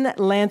champion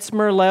Lance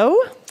Merlot.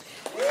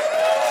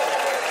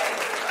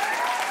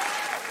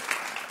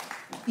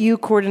 You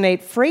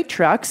coordinate freight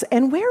trucks.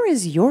 And where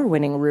is your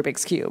winning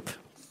Rubik's Cube?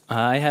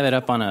 I have it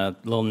up on a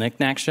little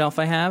knick-knack shelf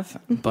I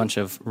have. A bunch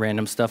of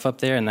random stuff up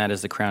there, and that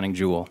is the crowning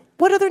jewel.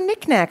 What other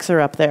knickknacks are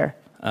up there?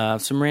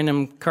 Some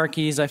random car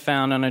keys I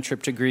found on a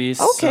trip to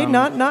Greece. Okay,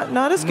 not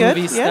as good.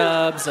 Movie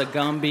stubs, a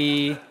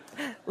Gumby.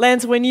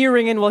 Lance, when you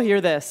ring in, we'll hear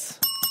this.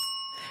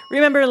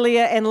 Remember,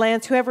 Leah and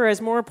Lance, whoever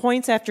has more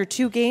points after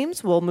 2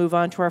 games will move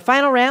on to our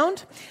final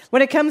round.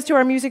 When it comes to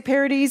our music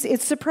parodies,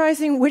 it's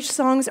surprising which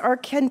songs our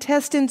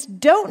contestants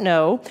don't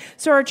know.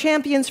 So our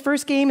champion's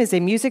first game is a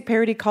music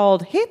parody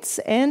called Hits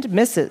and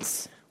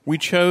Misses. We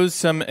chose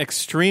some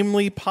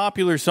extremely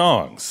popular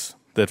songs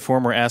that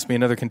former Ask Me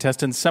Another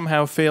contestants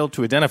somehow failed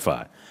to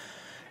identify.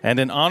 And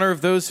in honor of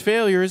those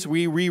failures,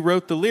 we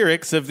rewrote the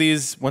lyrics of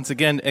these, once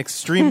again,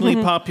 extremely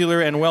popular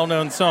and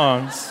well-known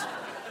songs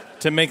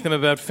to make them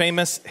about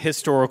famous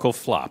historical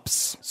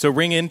flops. So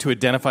ring in to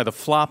identify the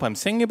flop I'm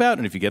singing about,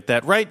 and if you get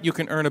that right, you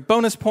can earn a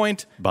bonus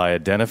point by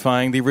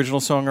identifying the original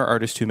song or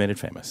artist who made it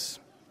famous.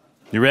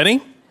 You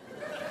ready?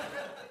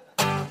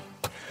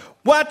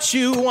 What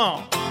you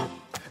want?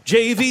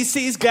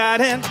 JVC's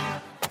got it.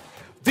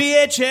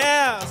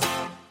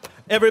 VHS.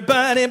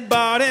 Everybody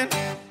bought it.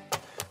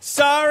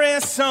 Sorry,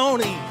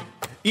 Sony.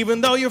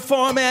 Even though your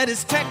format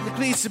is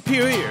technically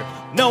superior,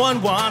 no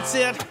one wants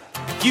it.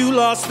 You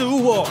lost the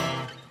war.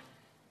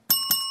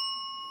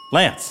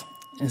 Lance.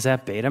 Is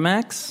that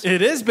Betamax?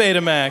 It is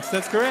Betamax.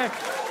 That's correct.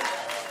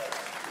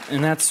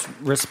 And that's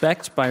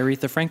Respect by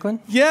Aretha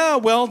Franklin? Yeah,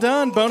 well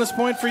done. Bonus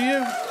point for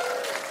you.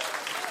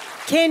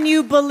 Can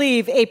you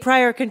believe a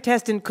prior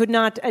contestant could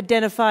not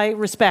identify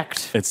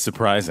Respect? It's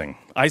surprising.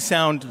 I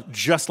sound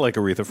just like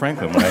Aretha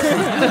Franklin when I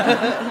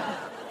sing.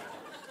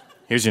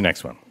 Here's your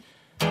next one.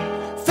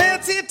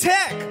 Fancy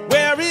tech,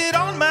 wear it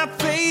on my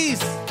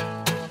face.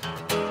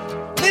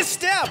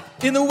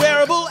 Misstep in the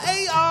wearable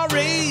AR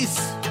race.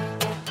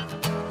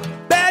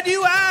 Bad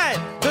UI,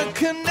 the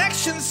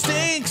connection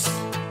stinks.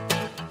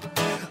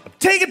 I'm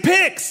taking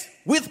pics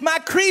with my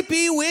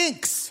creepy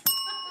winks.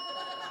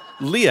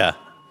 Leah.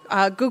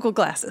 Google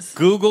Glasses.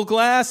 Google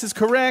Glass is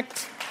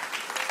correct.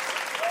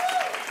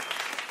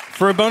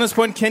 For a bonus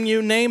point, can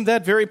you name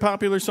that very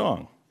popular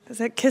song? Is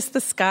that Kiss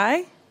the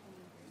Sky?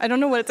 I don't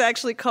know what it's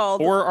actually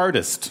called. Or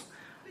artist?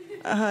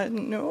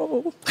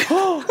 No.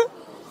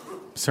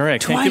 Sorry, I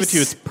can't give it to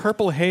you. It's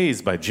Purple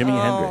Haze by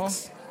Jimi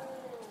Hendrix.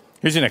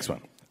 Here's your next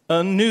one.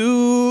 A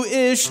new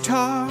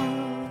Ishtar.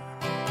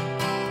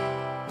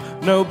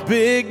 No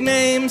big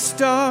name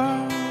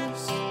stars.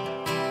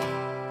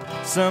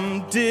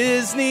 Some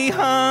Disney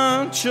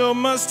honcho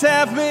must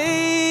have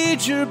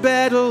major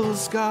battle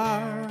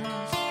scars.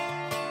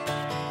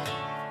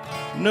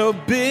 No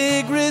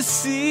big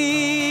receipts.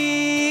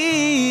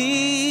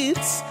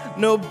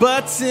 No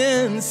butts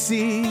in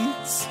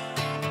seats.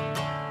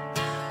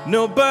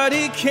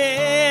 Nobody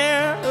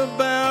care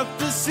about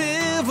the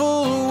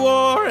Civil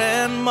War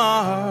and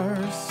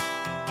Mars.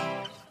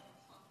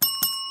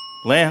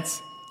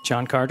 Lance.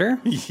 John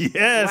Carter?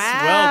 Yes,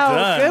 wow,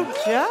 well done. Good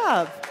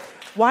job.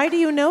 Why do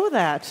you know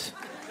that?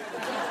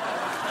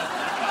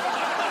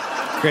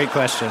 Great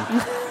question.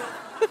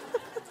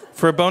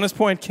 For a bonus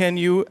point, can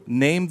you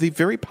name the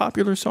very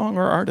popular song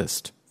or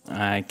artist?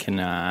 I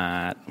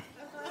cannot.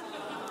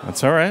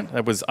 That's all right.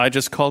 That was I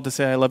Just Called to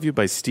Say I Love You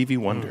by Stevie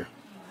Wonder.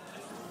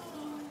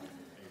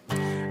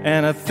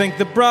 And I think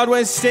the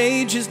Broadway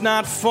stage is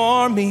not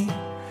for me,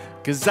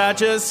 'cause I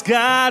just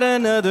got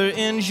another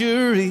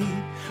injury.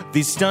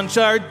 These stunts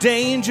are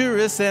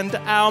dangerous and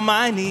ow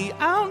my knee.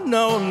 Oh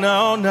no,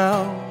 no,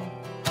 no.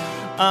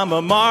 I'm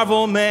a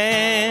Marvel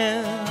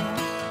man.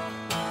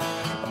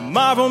 A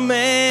Marvel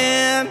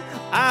man.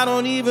 I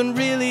don't even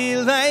really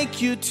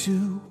like you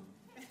two.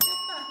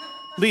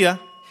 Leah.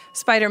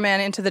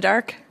 Spider-Man Into the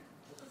Dark.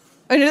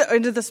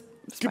 It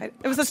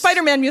was a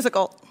Spider-Man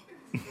musical.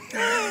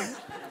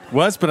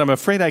 Was, but I'm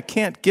afraid I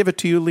can't give it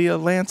to you, Leah.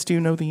 Lance, do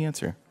you know the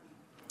answer?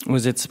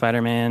 Was it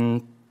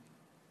Spider-Man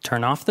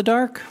Turn Off the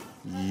Dark?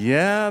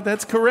 Yeah,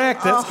 that's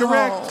correct. That's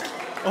correct.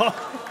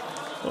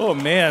 Oh,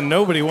 man,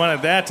 nobody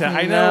wanted that to...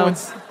 I know,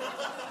 it's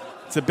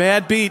a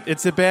bad beat.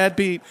 It's a bad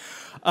beat.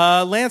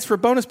 Lance, for a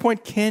bonus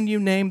point, can you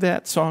name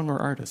that song or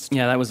artist?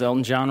 Yeah, that was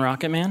Elton John,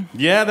 Rocket Man.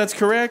 Yeah, that's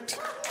correct.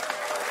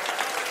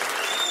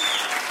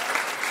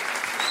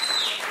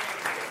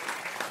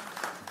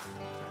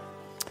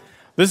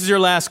 This is your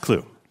last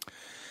clue.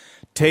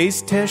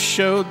 Taste test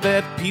showed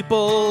that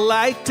people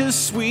liked a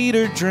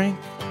sweeter drink.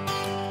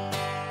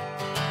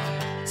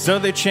 So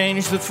they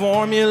changed the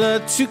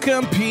formula to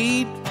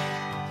compete.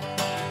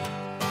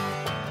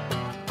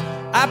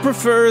 I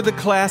prefer the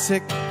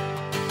classic.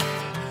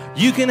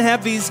 You can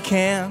have these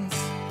cans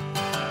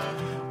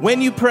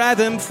when you pry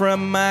them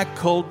from my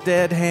cold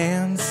dead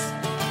hands.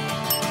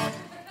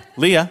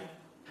 Leah.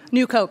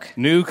 New Coke.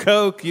 New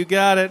Coke, you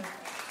got it.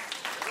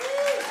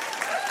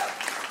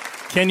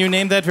 Can you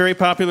name that very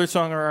popular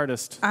song or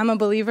artist? I'm a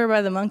Believer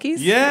by the Monkees.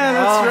 Yeah,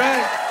 that's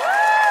right.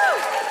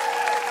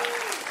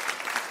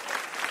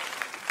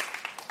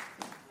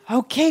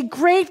 Okay,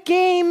 great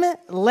game.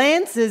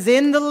 Lance is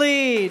in the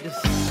lead.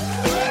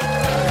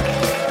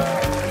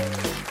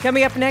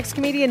 Coming up next,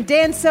 comedian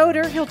Dan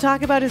Soder. He'll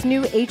talk about his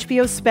new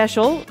HBO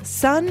special,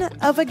 Son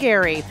of a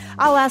Gary.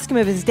 I'll ask him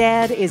if his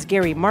dad is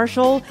Gary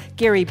Marshall,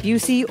 Gary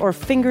Busey, or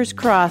fingers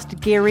crossed,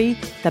 Gary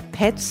the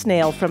pet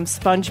snail from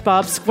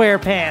SpongeBob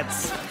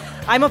SquarePants.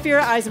 I'm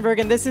Ophira Eisenberg,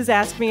 and this is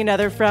Ask Me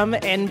Another from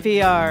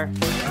NPR.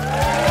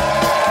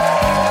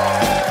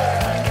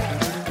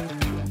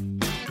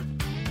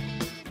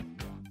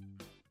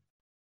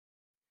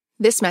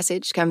 This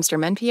message comes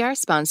from NPR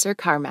sponsor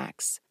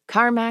CarMax.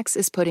 CarMax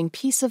is putting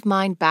peace of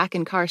mind back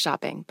in car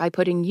shopping by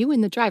putting you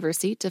in the driver's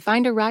seat to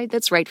find a ride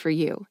that's right for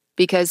you.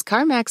 Because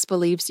CarMax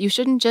believes you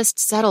shouldn't just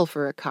settle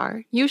for a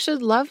car, you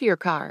should love your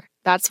car.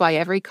 That's why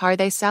every car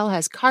they sell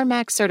has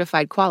CarMax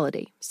certified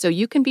quality, so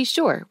you can be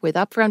sure with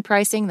upfront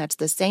pricing that's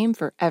the same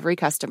for every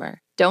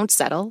customer. Don't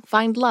settle,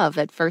 find love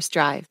at first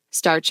drive.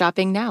 Start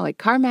shopping now at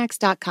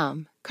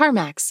CarMax.com.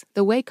 CarMax,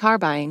 the way car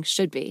buying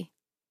should be.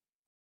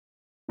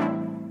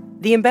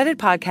 The Embedded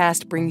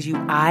Podcast brings you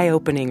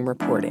eye-opening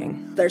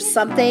reporting. There's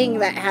something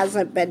that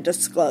hasn't been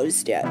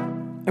disclosed yet.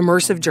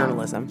 Immersive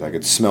journalism. I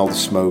could smell the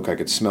smoke. I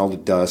could smell the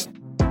dust.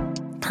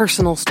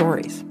 Personal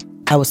stories.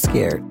 I was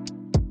scared.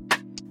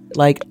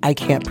 Like, I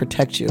can't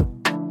protect you.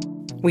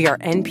 We are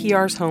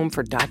NPR's home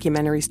for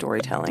documentary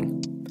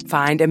storytelling.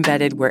 Find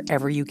Embedded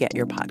wherever you get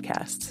your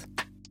podcasts.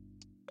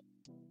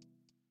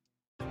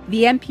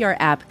 The NPR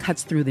app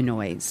cuts through the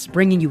noise,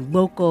 bringing you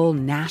local,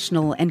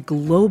 national, and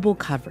global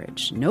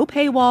coverage. No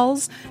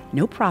paywalls,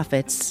 no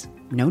profits,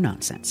 no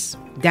nonsense.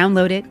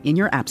 Download it in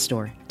your app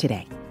store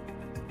today.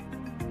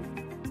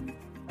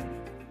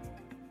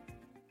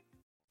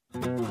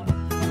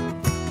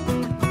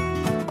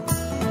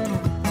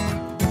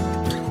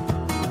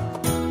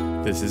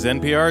 This is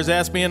NPR's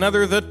Ask Me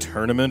Another, the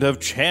Tournament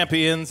of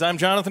Champions. I'm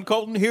Jonathan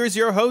Colton. Here's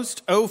your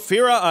host,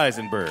 Ophira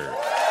Eisenberg.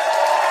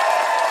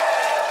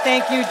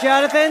 Thank you,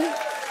 Jonathan.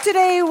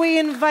 Today we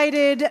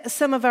invited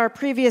some of our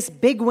previous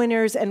big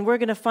winners, and we're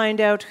going to find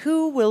out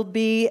who will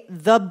be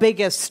the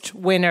biggest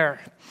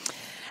winner.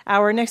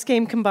 Our next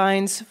game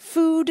combines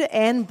food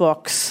and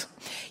books.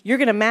 You're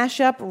going to mash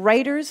up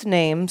writers'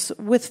 names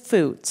with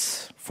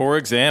foods. For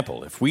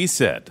example, if we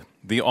said,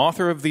 the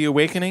author of The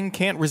Awakening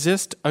can't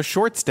resist a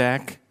short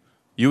stack,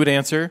 you would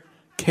answer,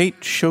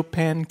 Kate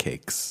Chopin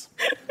Cakes.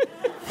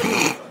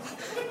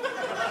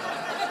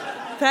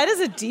 That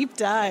is a deep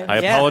dive. I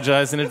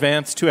apologize in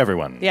advance to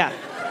everyone. Yeah.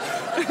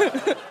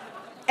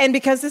 And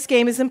because this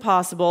game is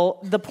impossible,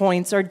 the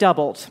points are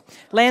doubled.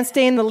 Lance,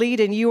 stay in the lead,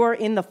 and you are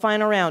in the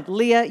final round.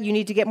 Leah, you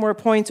need to get more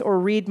points or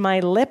read my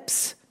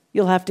lips.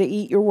 You'll have to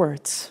eat your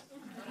words.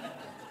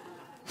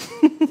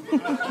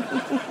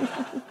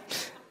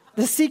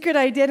 The secret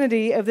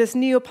identity of this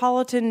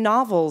Neapolitan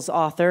novels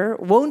author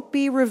won't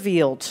be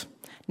revealed,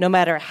 no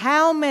matter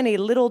how many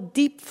little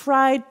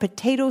deep-fried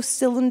potato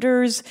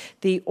cylinders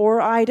the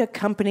Ore-Ida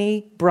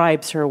company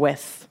bribes her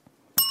with.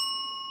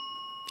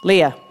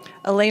 Leah.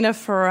 Elena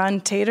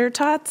Ferran Tater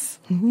Tots?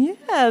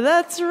 Yeah,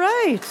 that's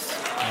right.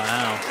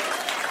 Wow.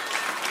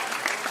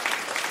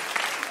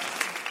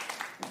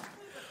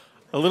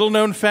 A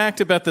little-known fact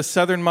about the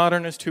Southern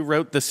modernist who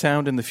wrote The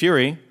Sound and the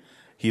Fury,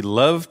 he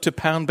loved to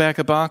pound back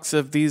a box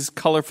of these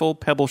colorful,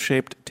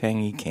 pebble-shaped,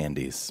 tangy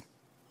candies.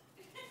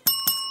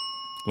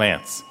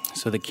 Lance.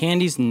 So the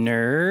candy's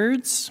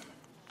nerds.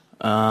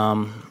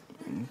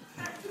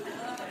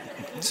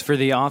 It's for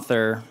the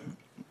author.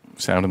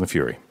 Sound and the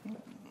Fury.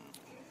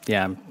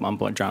 Yeah, I'm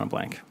drawing a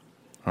blank.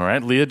 All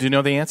right, Leah, do you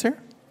know the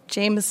answer?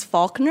 James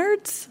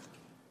Faulkner's?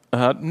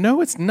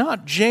 No, it's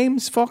not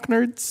James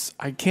Faulkner's.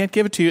 I can't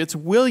give it to you. It's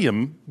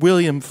William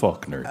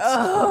Faulkner's.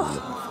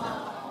 Oh.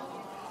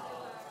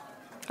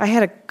 I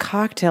had a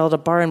cocktail at a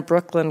bar in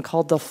Brooklyn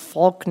called the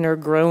Faulkner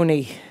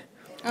Grony.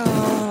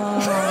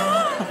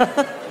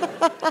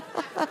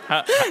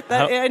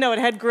 I know, it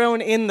had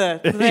grown in the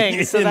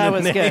thing, so that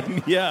was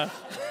good. Yeah.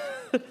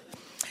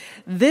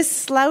 This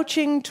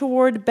slouching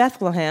toward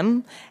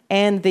Bethlehem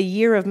and the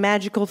Year of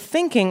Magical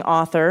Thinking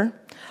author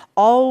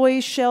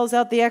always shells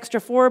out the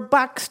extra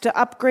 $4 to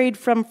upgrade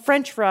from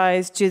French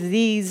fries to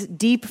these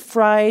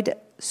deep-fried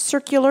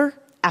circular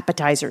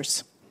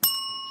appetizers.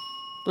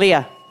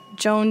 Leah.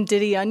 Joan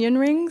Diddy onion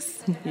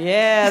rings?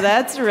 Yeah,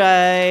 that's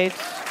right.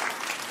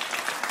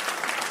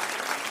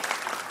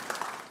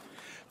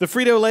 The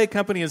Frito-Lay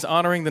Company is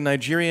honoring the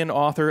Nigerian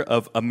author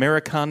of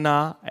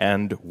Americana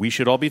and We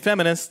Should All Be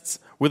Feminists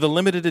with a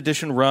limited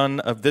edition run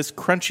of this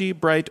crunchy,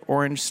 bright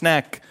orange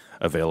snack,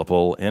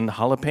 available in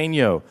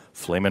jalapeno,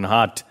 flamin'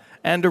 hot,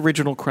 and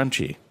original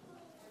crunchy.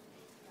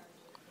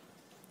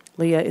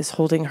 Leah is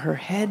holding her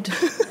head.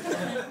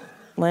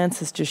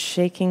 Lance is just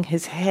shaking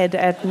his head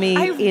at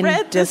me in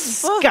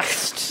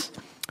disgust.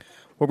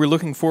 What we're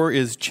looking for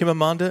is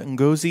Chimamanda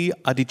Ngozi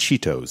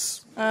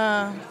Adichie's.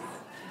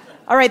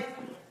 All right,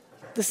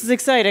 this is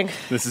exciting.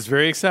 This is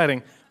very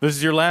exciting. This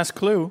is your last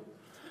clue.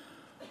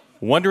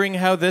 Wondering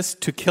how this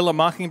To Kill a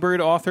Mockingbird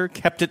author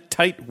kept it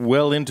tight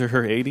well into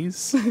her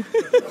 80s?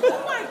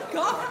 Oh, my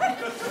God.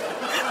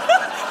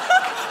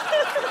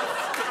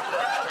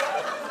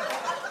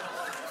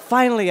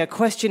 Finally, a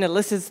question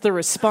elicits the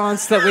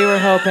response that we were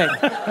hoping.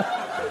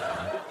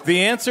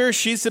 The answer,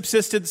 she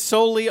subsisted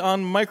solely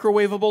on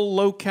microwavable,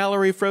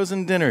 low-calorie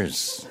frozen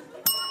dinners.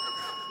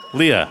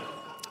 Leah.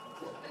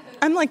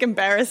 I'm,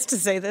 embarrassed to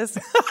say this.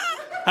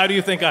 How do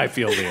you think I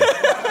feel, Leah?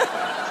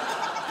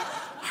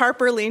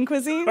 Harper Lean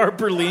Cuisine?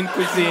 Harper Lean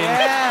Cuisine.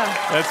 Yeah.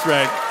 That's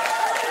right.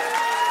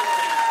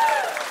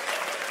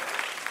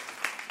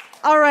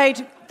 All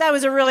right, that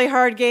was a really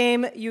hard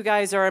game. You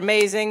guys are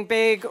amazing.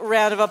 Big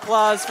round of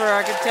applause for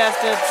our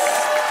contestants.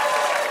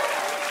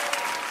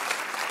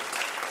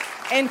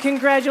 And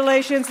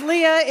congratulations,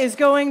 Leah is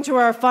going to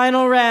our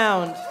final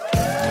round.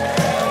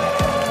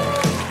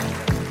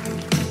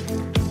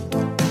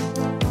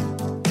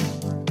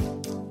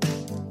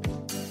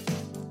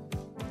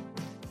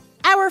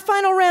 Our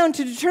final round round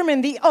to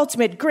determine the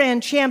ultimate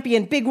grand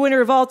champion. Big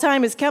winner of all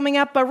time is coming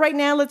up, but right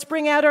now let's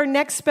bring out our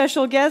next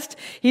special guest.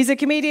 He's a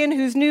comedian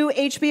whose new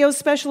HBO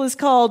special is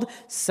called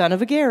Son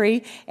of a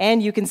Gary,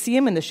 and you can see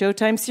him in the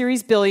Showtime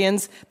series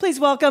Billions. Please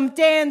welcome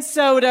Dan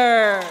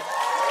Soder.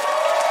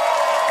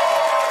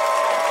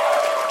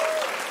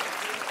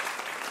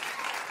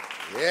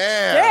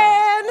 Yeah.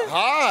 Dan!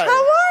 Hi.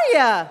 How are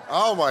ya?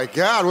 Oh, my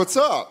God. What's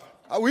up?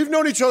 We've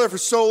known each other for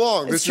so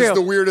long. It's This true. is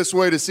the weirdest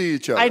way to see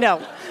each other. I know.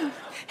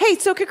 Hey,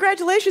 so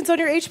congratulations on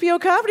your HBO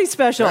comedy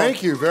special.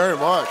 Thank you very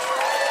much.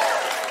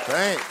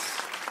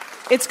 Thanks.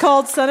 It's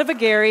called Son of a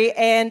Gary,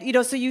 and,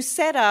 so you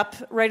set up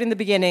right in the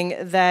beginning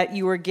that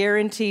you were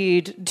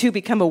guaranteed to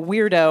become a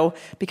weirdo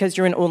because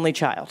you're an only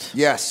child.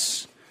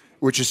 Yes,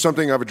 which is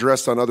something I've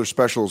addressed on other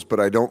specials, but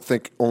I don't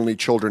think only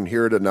children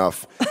hear it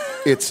enough.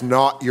 It's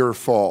not your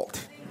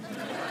fault.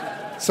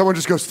 Someone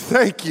just goes,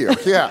 thank you.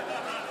 Yeah.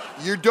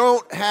 You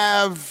don't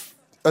have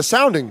a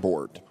sounding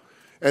board.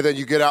 And then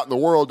you get out in the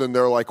world and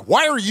they're like,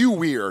 why are you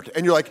weird?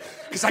 And you're like,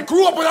 because I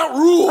grew up without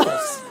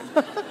rules.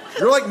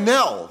 You're like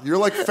Nell. You're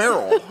like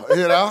Farrell, You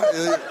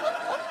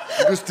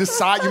just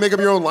decide, you make up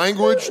your own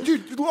language.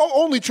 Dude,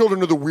 only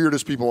children are the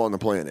weirdest people on the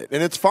planet.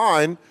 And it's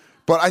fine.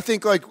 But I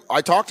think,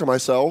 I talk to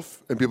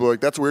myself and people are like,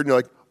 that's weird. And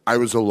you're like, I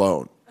was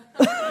alone.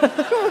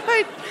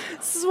 Right.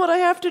 This is what I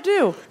have to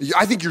do.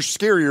 I think you're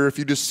scarier if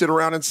you just sit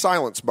around in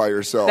silence by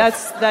yourself.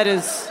 That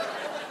is...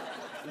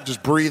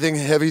 Just breathing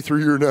heavy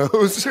through your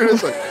nose.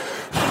 It's like,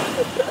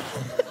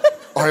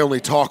 I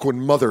only talk when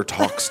mother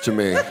talks to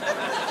me.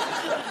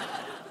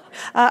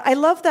 I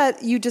love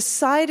that you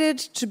decided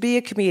to be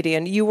a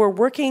comedian. You were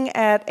working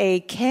at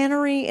a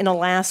cannery in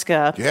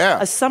Alaska. Yeah.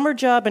 A summer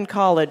job in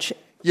college.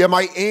 Yeah,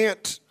 my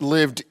aunt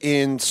lived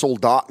in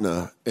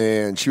Soldotna,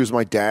 and she was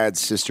my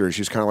dad's sister, and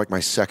she was kind of like my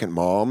second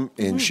mom.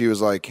 And she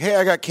was like, hey,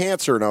 I got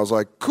cancer. And I was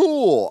like,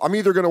 cool. I'm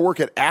either going to work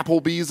at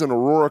Applebee's in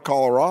Aurora,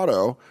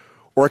 Colorado,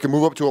 or I can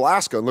move up to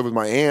Alaska and live with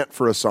my aunt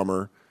for a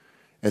summer.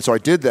 And so I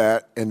did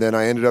that, and then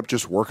I ended up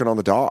just working on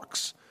the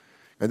docks.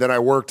 And then I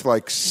worked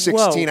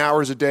 16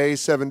 hours a day,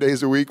 7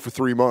 days a week for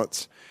 3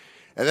 months.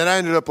 And then I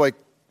ended up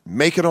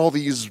making all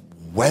these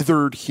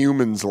weathered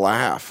humans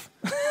laugh.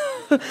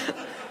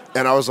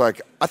 And I was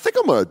like, I think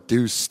I'm going to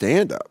do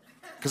stand-up.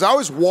 Because I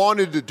always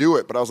wanted to do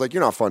it, but I was like,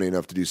 you're not funny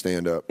enough to do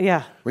stand-up.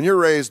 Yeah. When you're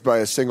raised by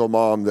a single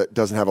mom that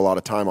doesn't have a lot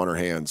of time on her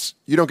hands,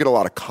 you don't get a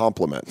lot of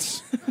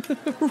compliments.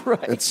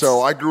 Right. And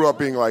so I grew up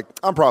being like,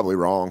 I'm probably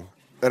wrong.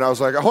 And I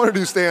was like, I want to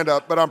do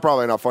stand-up, but I'm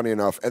probably not funny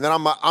enough. And then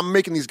I'm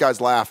making these guys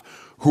laugh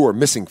who are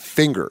missing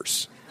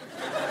fingers.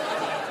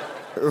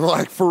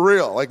 For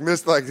real.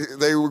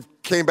 They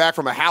came back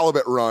from a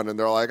halibut run, and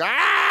they're like,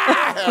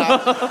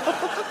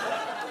 ah!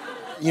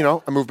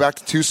 I moved back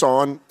to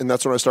Tucson, and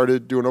that's when I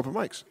started doing open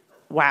mics.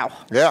 Wow.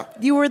 Yeah.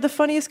 You were the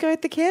funniest guy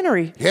at the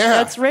cannery. Yeah.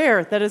 That's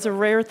rare. That is a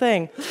rare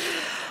thing.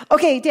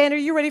 Okay, Dan, are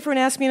you ready for an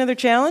Ask Me Another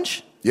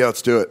challenge? Yeah,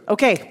 let's do it.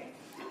 Okay.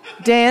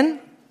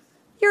 Dan,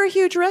 you're a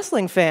huge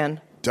wrestling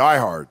fan. Die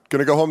hard.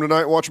 Gonna go home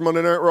tonight and watch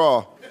Monday Night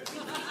Raw.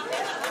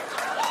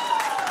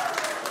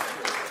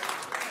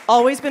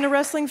 Always been a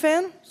wrestling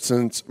fan?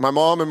 Since my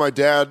mom and my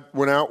dad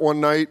went out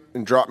one night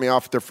and dropped me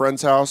off at their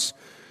friend's house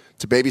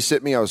to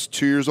babysit me, I was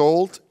 2 years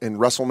old, and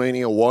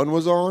WrestleMania 1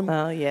 was on.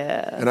 Oh,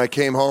 yeah. And I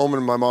came home,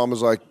 and my mom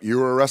was like, you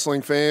were a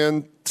wrestling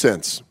fan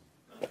since.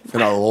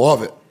 And I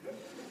love it.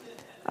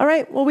 All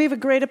right, well, we have a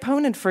great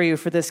opponent for you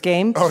for this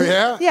game. Oh,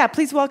 yeah? Yeah,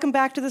 please welcome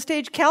back to the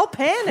stage Kal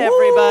Penn,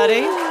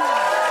 everybody.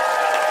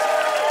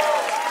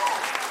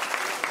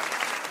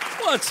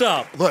 What's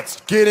up? Let's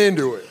get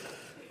into it.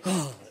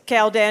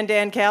 Cal,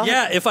 Dan, Cal.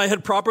 Yeah, if I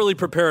had properly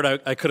prepared,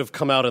 I could have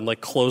come out and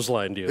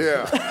clotheslined you.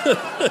 Yeah.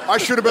 I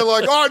should have been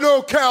like, I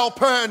know Kal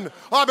Penn.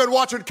 I've been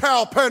watching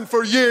Kal Penn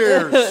for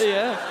years.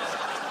 Yeah.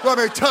 Let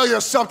me tell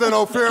you something,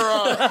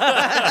 Ophira.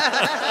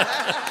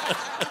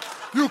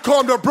 You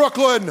come to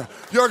Brooklyn,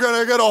 you're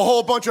going to get a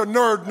whole bunch of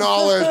nerd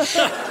knowledge.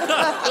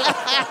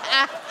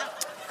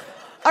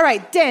 All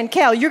right, Dan,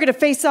 Cal, you're going to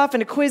face off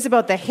in a quiz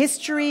about the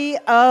history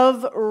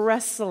of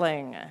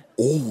wrestling.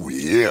 Oh,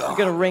 yeah. You're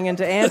going to ring in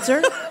to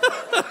answer.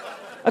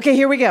 Okay,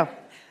 here we go.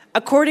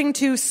 According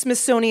to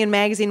Smithsonian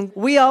Magazine,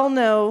 we all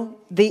know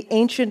the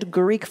ancient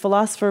Greek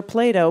philosopher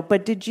Plato,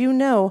 but did you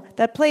know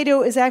that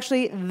Plato is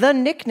actually the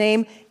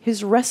nickname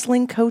his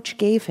wrestling coach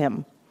gave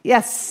him?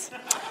 Yes.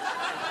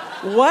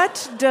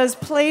 What does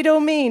Plato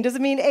mean? Does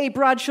it mean A,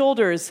 broad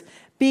shoulders,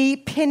 B,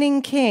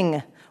 pinning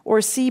king,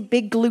 or C,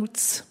 big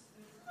glutes?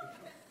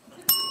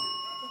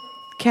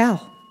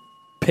 Cal.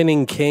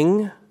 Pinning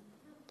king?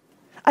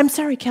 I'm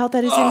sorry, Cal,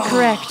 that is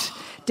incorrect.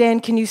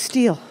 Dan, can you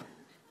steal?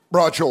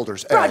 Broad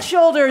shoulders. Broad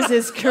shoulders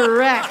is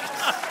correct.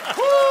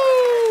 Woo!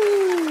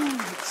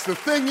 It's the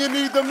thing you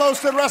need the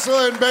most in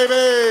wrestling,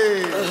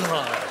 baby.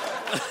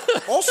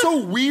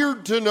 Also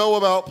weird to know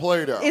about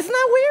Plato. Isn't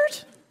that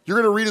weird? You're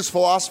going to read his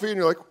philosophy and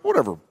you're like,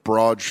 whatever,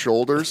 broad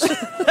shoulders.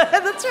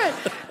 That's right.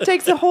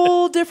 Takes a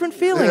whole different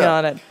feeling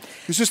on it.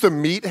 He's just a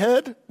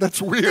meathead? That's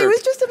weird. He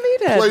was just a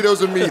meathead.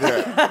 Plato's a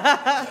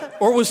meathead.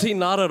 Or was he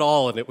not at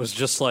all, and it was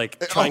just like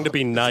trying to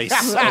be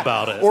nice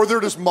about it? Or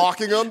they're just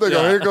mocking him. They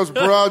go, here goes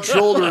broad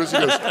shoulders. He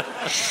goes,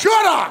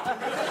 shut up!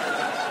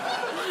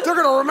 They're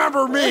going to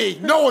remember me.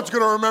 No one's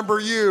going to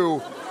remember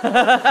you.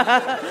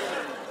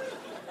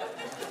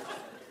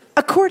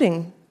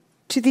 According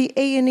to the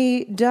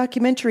A&E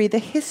documentary, The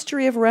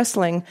History of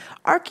Wrestling,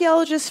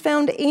 archaeologists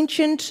found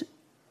ancient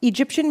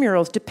Egyptian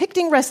murals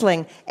depicting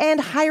wrestling and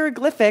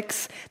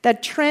hieroglyphics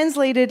that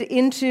translated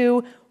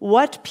into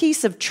what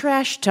piece of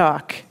trash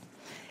talk?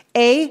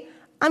 A,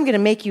 I'm going to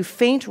make you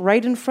faint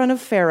right in front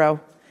of Pharaoh.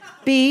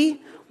 B,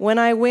 when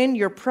I win,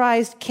 your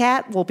prized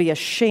cat will be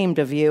ashamed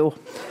of you.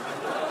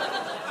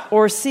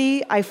 Or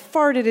C, I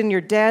farted in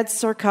your dad's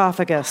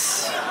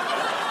sarcophagus.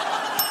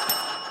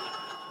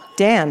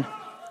 Dan.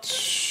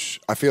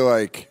 I feel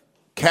like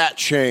cat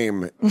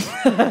shame.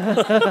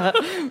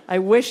 I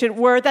wish it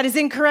were. That is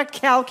incorrect,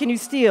 Cal. Can you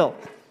steal?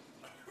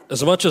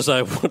 As much as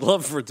I would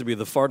love for it to be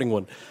the farting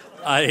one,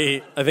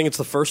 I think it's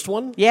the first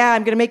one. Yeah,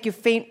 I'm going to make you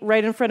faint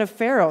right in front of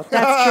Pharaoh.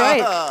 That's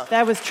right.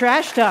 That was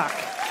trash talk.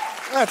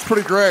 That's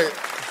pretty great.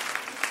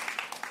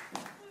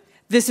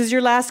 This is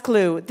your last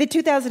clue. The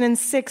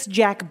 2006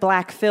 Jack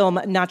Black film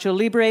Nacho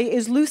Libre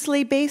is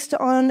loosely based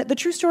on the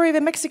true story of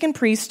a Mexican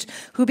priest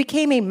who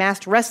became a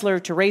masked wrestler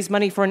to raise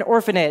money for an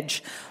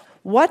orphanage.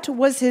 What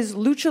was his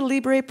lucha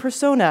libre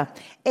persona?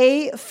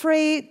 A,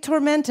 Fray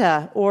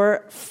Tormenta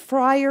or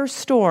Friar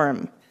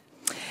Storm?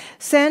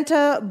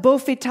 Santa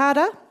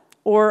Bofetada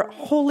or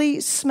Holy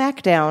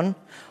Smackdown?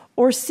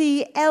 Or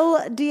C,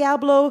 El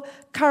Diablo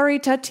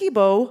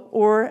Caritativo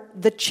or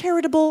the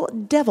Charitable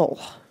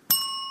Devil?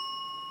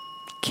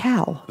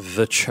 Cal.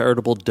 The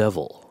Charitable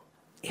Devil.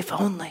 If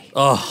only.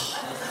 Oh.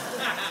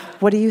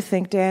 What do you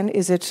think, Dan?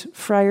 Is it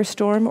Friar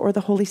Storm or the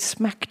Holy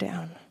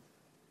Smackdown?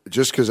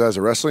 Just because as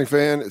a wrestling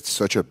fan, it's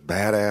such a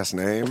badass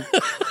name.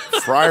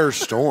 Friar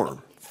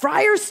Storm.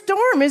 Friar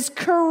Storm is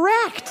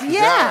correct.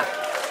 Yeah.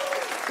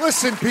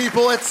 Listen,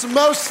 people, it's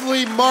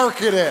mostly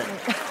marketing.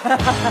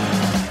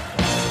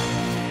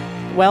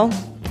 Well,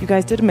 you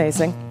guys did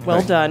amazing.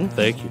 Well done.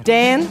 Thank you.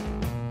 Dan,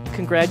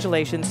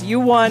 congratulations. You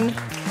won.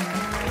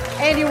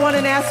 And you won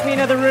an Ask Me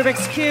Another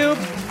Rubik's Cube.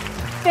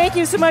 Thank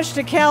you so much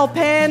to Kal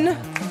Penn.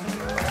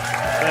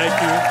 Thank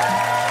you.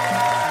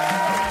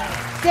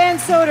 Dan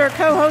Soder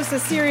co-hosts the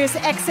Sirius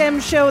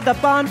XM show The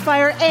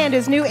Bonfire, and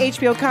his new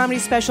HBO comedy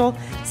special,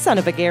 Son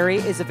of a Gary,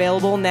 is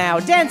available now.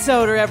 Dan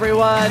Soder,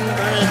 everyone.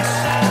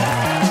 Thanks.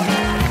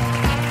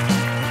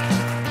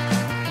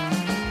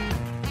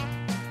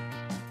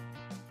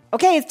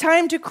 Okay, it's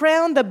time to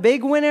crown the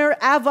big winner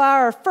of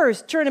our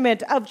first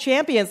Tournament of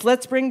Champions.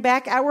 Let's bring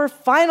back our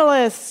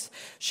finalists.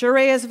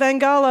 Shreyas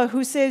Vangala,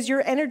 who says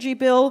your energy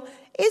bill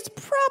is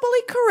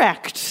probably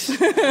correct.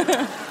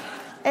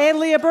 And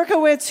Leah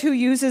Berkowitz, who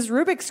uses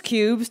Rubik's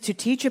Cubes to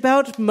teach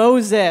about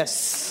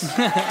Moses.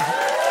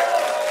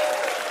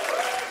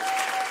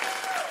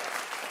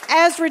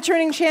 As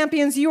returning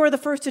champions, you are the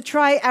first to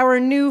try our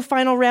new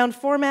final round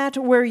format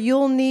where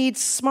you'll need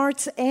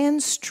smarts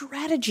and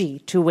strategy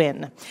to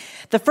win.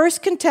 The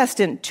first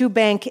contestant to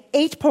bank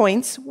 8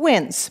 points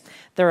wins.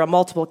 There are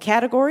multiple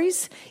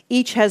categories.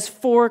 Each has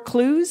 4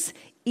 clues.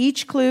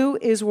 Each clue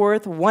is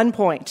worth 1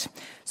 point.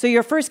 So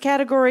your first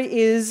category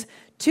is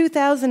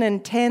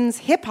 2010's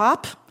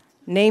hip-hop.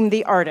 Name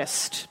the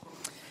artist.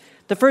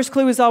 The first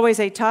clue is always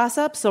a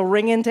toss-up, so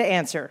ring in to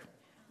answer.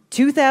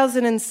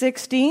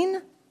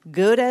 2016...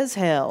 Good as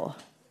hell.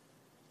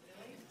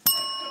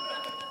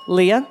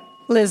 Leah?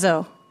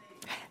 Lizzo.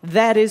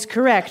 That is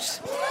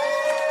correct.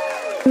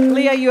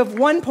 Leah, you have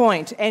 1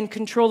 point and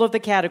control of the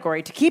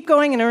category. To keep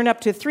going and earn up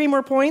to 3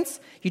 more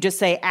points, you just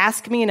say,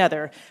 ask me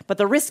another. But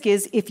the risk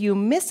is, if you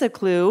miss a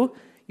clue,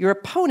 your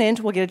opponent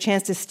will get a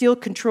chance to steal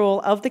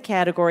control of the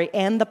category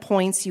and the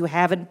points you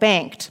haven't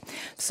banked.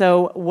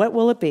 So what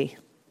will it be?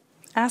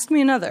 Ask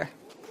me another.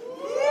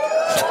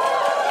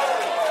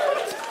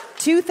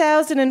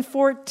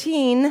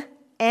 2014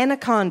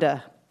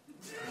 Anaconda.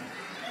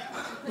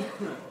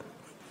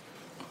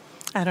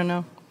 I don't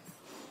know.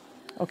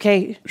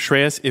 Okay.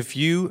 Shreyas, if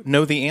you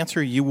know the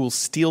answer, you will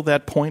steal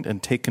that point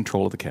and take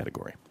control of the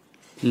category.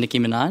 Nicki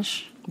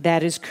Minaj?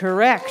 That is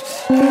correct.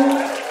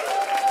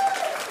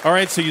 All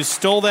right, so you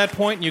stole that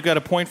point, and you got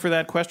a point for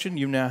that question.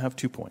 You now have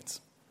 2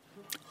 points.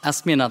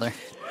 Ask me another.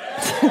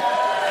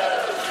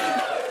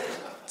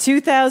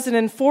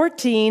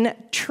 2014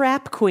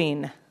 Trap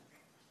Queen.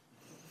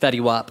 Fetty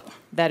Wap.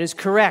 That is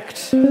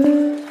correct.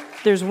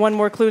 There's 1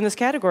 more clue in this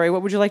category.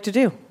 What would you like to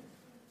do?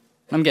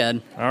 I'm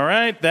good. All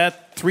right,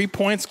 that 3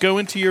 points go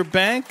into your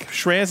bank.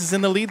 Shreyas is in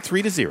the lead,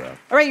 3-0.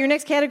 All right, your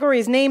next category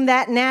is Name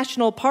That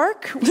National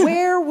Park.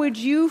 Where would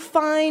you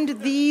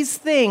find these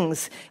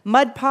things?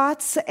 Mud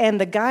Pots and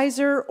the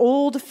Geyser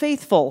Old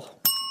Faithful.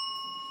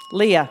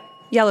 Leah.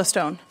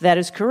 Yellowstone. That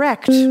is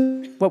correct.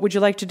 What would you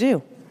like to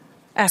do?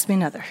 Ask me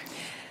another.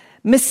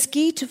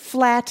 Mesquite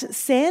Flat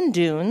Sand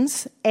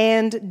Dunes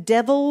and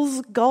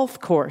Devil's Golf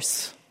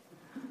Course.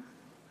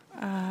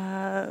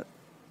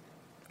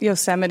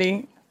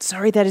 Yosemite.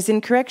 Sorry, that is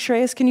incorrect.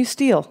 Shreyas, can you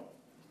steal?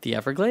 The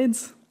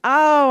Everglades?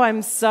 Oh,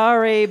 I'm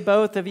sorry.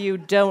 Both of you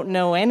don't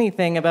know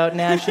anything about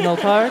national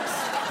parks.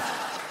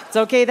 It's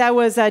okay. That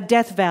was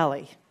Death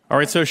Valley. All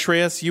right, so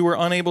Shreyas, you were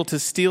unable to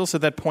steal, so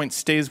that point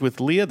stays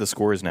with Leah. The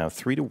score is now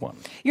 3-1.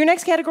 Your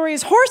next category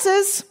is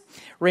horses.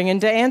 Ring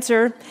in to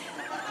answer.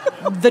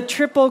 The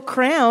Triple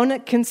Crown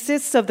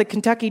consists of the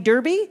Kentucky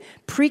Derby,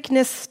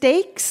 Preakness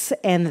Stakes,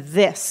 and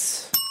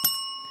this.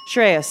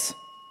 Shreyas.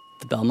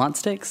 The Belmont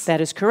Stakes?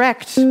 That is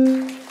correct.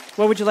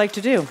 What would you like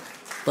to do?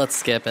 Let's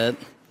skip it.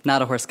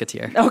 Not a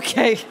horseketeer.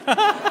 Okay.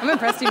 I'm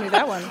impressed you knew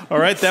that one. All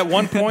right, that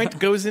 1 point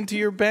goes into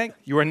your bank.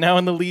 You are now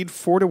in the lead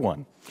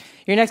 4-1.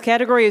 Your next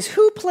category is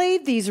who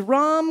played these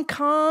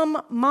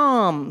rom-com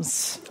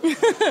moms?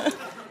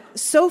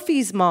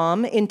 Sophie's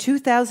mom in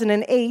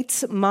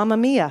 2008's Mamma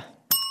Mia.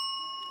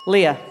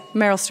 Leah.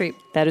 Meryl Streep.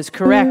 That is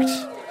correct.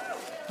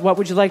 What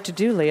would you like to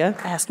do, Leah?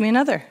 Ask me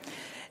another.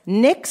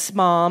 Nick's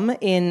mom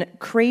in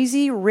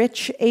Crazy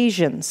Rich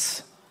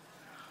Asians.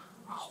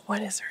 Oh,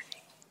 what is her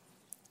name?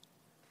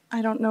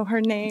 I don't know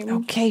her name.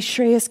 Okay,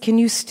 Shreyas, can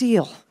you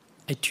steal?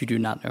 I do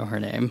not know her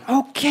name.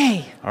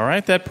 Okay. All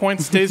right, that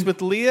point stays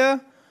with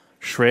Leah.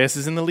 Shreyas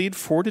is in the lead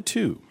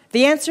 4-2.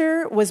 The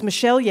answer was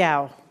Michelle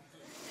Yao.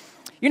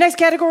 Your next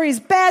category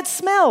is bad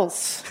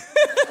smells.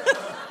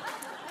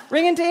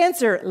 Ring in to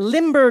answer.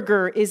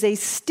 Limburger is a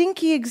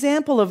stinky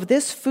example of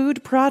this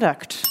food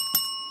product.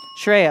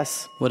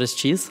 Shreyas. What is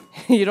cheese?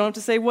 You don't have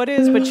to say what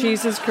is, but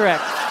cheese is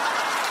correct.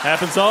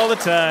 Happens all the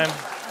time.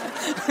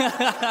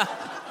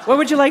 What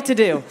would you like to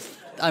do?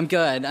 I'm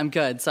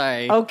good.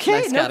 Sorry. Okay,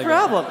 Next no category.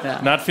 problem.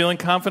 Yeah. Not feeling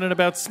confident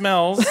about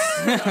smells.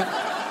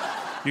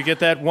 You get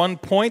that 1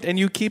 point, and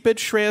you keep it.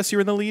 Shreyas,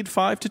 you're in the lead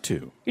 5-2.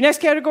 Your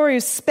next category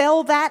is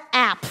spell that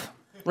app.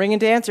 Ring in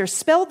to answer.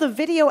 Spell the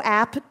video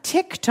app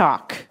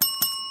TikTok.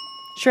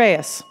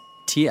 Shreyas.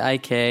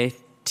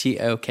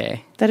 TikTok.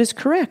 That is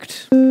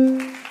correct.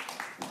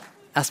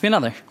 Ask me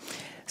another.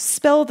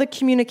 Spell the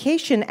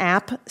communication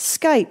app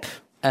Skype.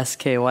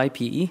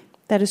 SKYPE.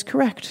 That is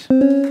correct.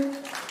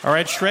 All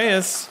right,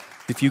 Shreyas,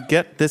 if you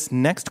get this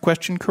next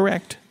question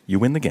correct, you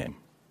win the game.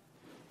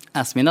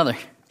 Ask me another.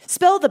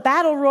 Spell the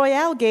Battle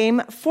Royale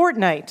game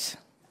Fortnite.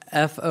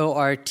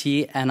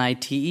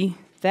 FORTNITE.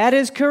 That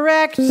is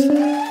correct.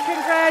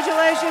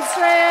 Congratulations,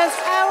 Shreyas,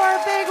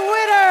 our big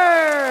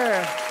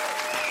winner.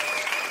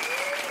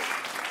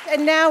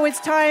 And now it's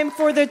time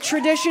for the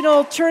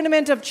traditional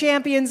Tournament of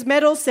Champions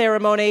medal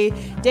ceremony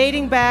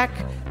dating back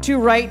to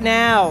right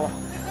now.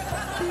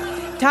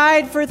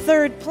 Tied for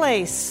third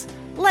place,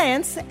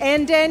 Lance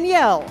and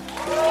Danielle.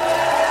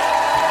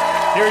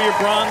 Here are your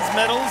bronze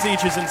medals.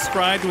 Each is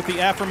inscribed with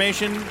the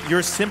affirmation,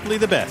 "You're simply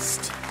the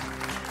best."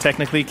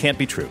 Technically can't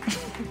be true.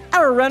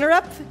 Our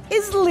runner-up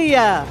is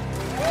Leah.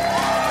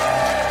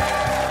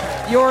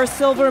 Your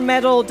silver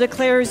medal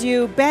declares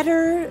you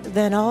better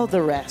than all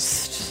the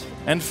rest.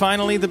 And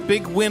finally, the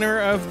big winner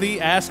of the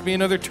Ask Me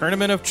Another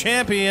Tournament of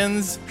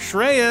Champions,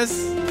 Shreyas.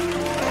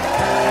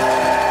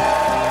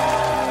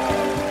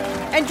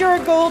 And your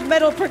gold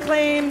medal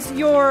proclaims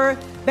you're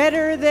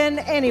better than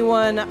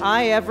anyone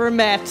I ever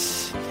met.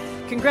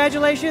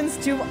 Congratulations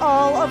to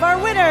all of our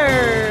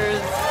winners.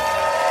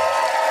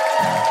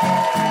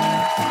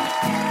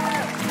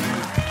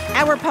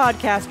 Our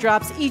podcast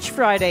drops each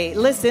Friday.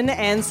 Listen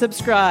and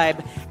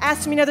subscribe.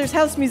 Ask Me Another's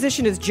house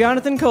musician is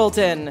Jonathan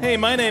Colton. Hey,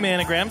 my name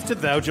anagrams to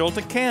Thou Jolt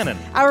a Cannon.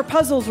 Our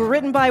puzzles were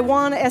written by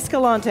Juan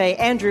Escalante,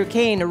 Andrew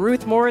Kane,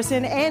 Ruth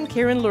Morrison, and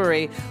Karen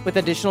Lurie, with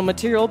additional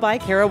material by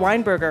Kara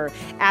Weinberger.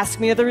 Ask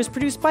Me Another is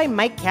produced by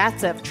Mike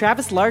Katzeff,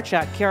 Travis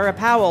Larchuk, Kara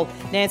Powell,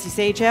 Nancy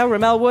Sagehow,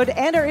 Ramel Wood,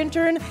 and our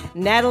intern,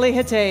 Natalie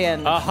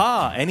Hatayan.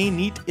 Aha, any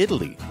neat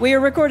Italy. We are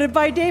recorded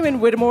by Damon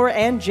Whittemore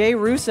and Jay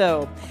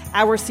Russo.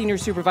 Our senior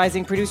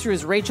supervising producer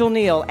is Rachel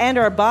Neal, and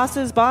our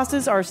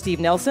bosses are Steve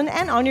Nelson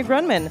and Anya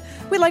Grunman.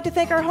 We'd like to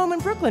thank our home in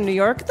Brooklyn, New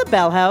York, the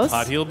Bell House.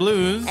 Hot Heel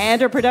Blues.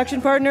 And our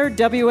production partner,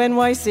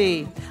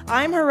 WNYC.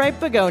 I'm her ripe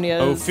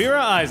begonias.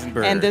 Ophira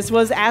Eisenberg. And this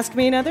was Ask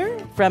Me Another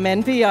from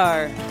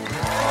NPR.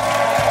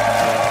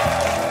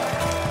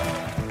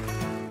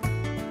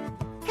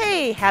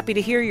 Hey, happy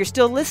to hear you're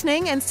still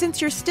listening, and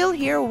since you're still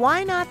here,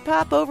 why not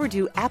pop over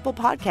to Apple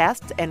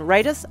Podcasts and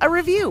write us a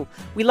review?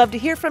 We love to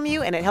hear from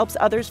you, and it helps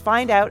others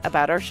find out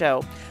about our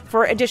show.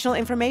 For additional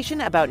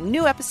information about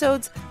new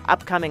episodes,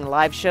 upcoming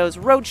live shows,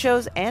 road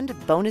shows, and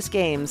bonus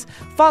games,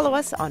 follow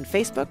us on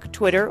Facebook,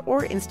 Twitter,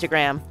 or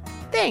Instagram.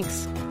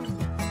 Thanks.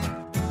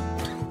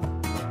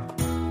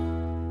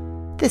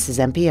 This is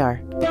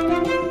NPR.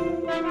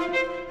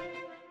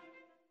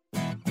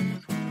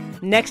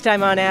 Next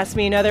time on Ask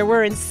Me Another,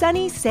 we're in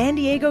sunny San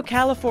Diego,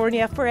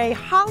 California for a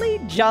holly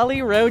jolly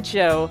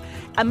roadshow.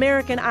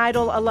 American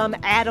Idol alum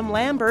Adam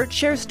Lambert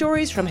shares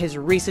stories from his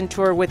recent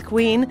tour with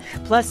Queen,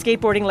 plus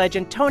skateboarding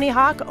legend Tony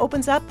Hawk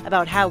opens up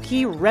about how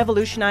he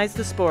revolutionized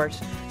the sport.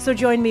 So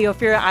join me,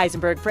 Ophira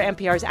Eisenberg, for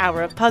NPR's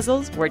Hour of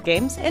Puzzles, Word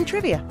Games, and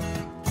Trivia.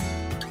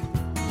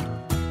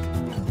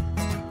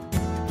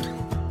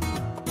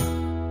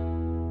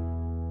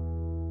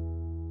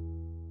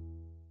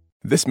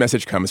 This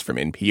message comes from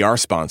NPR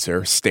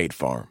sponsor State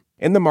Farm.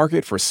 In the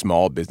market for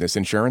small business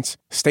insurance,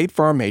 State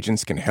Farm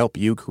agents can help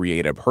you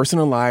create a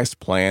personalized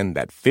plan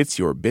that fits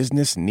your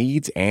business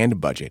needs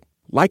and budget.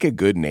 Like a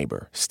good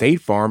neighbor,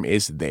 State Farm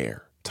is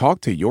there.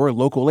 Talk to your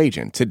local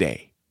agent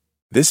today.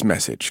 This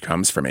message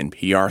comes from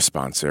NPR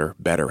sponsor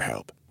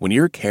BetterHelp. When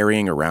you're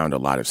carrying around a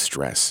lot of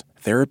stress,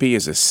 therapy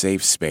is a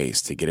safe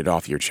space to get it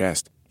off your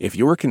chest. If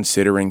you're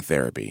considering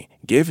therapy,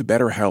 give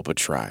BetterHelp a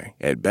try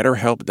at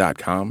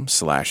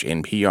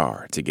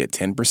betterhelp.com/NPR to get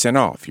 10%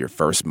 off your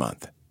first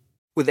month.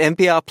 With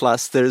NPR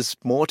Plus, there's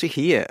more to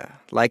hear,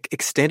 like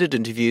extended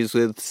interviews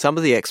with some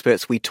of the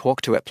experts we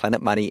talk to at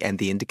Planet Money and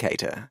The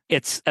Indicator.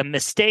 It's a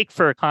mistake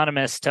for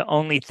economists to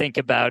only think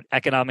about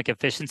economic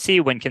efficiency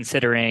when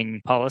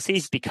considering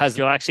policies because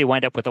you'll actually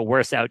wind up with a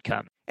worse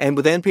outcome. And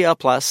with NPR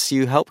Plus,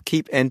 you help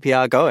keep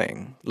NPR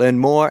going. Learn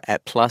more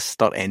at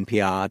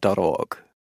plus.npr.org.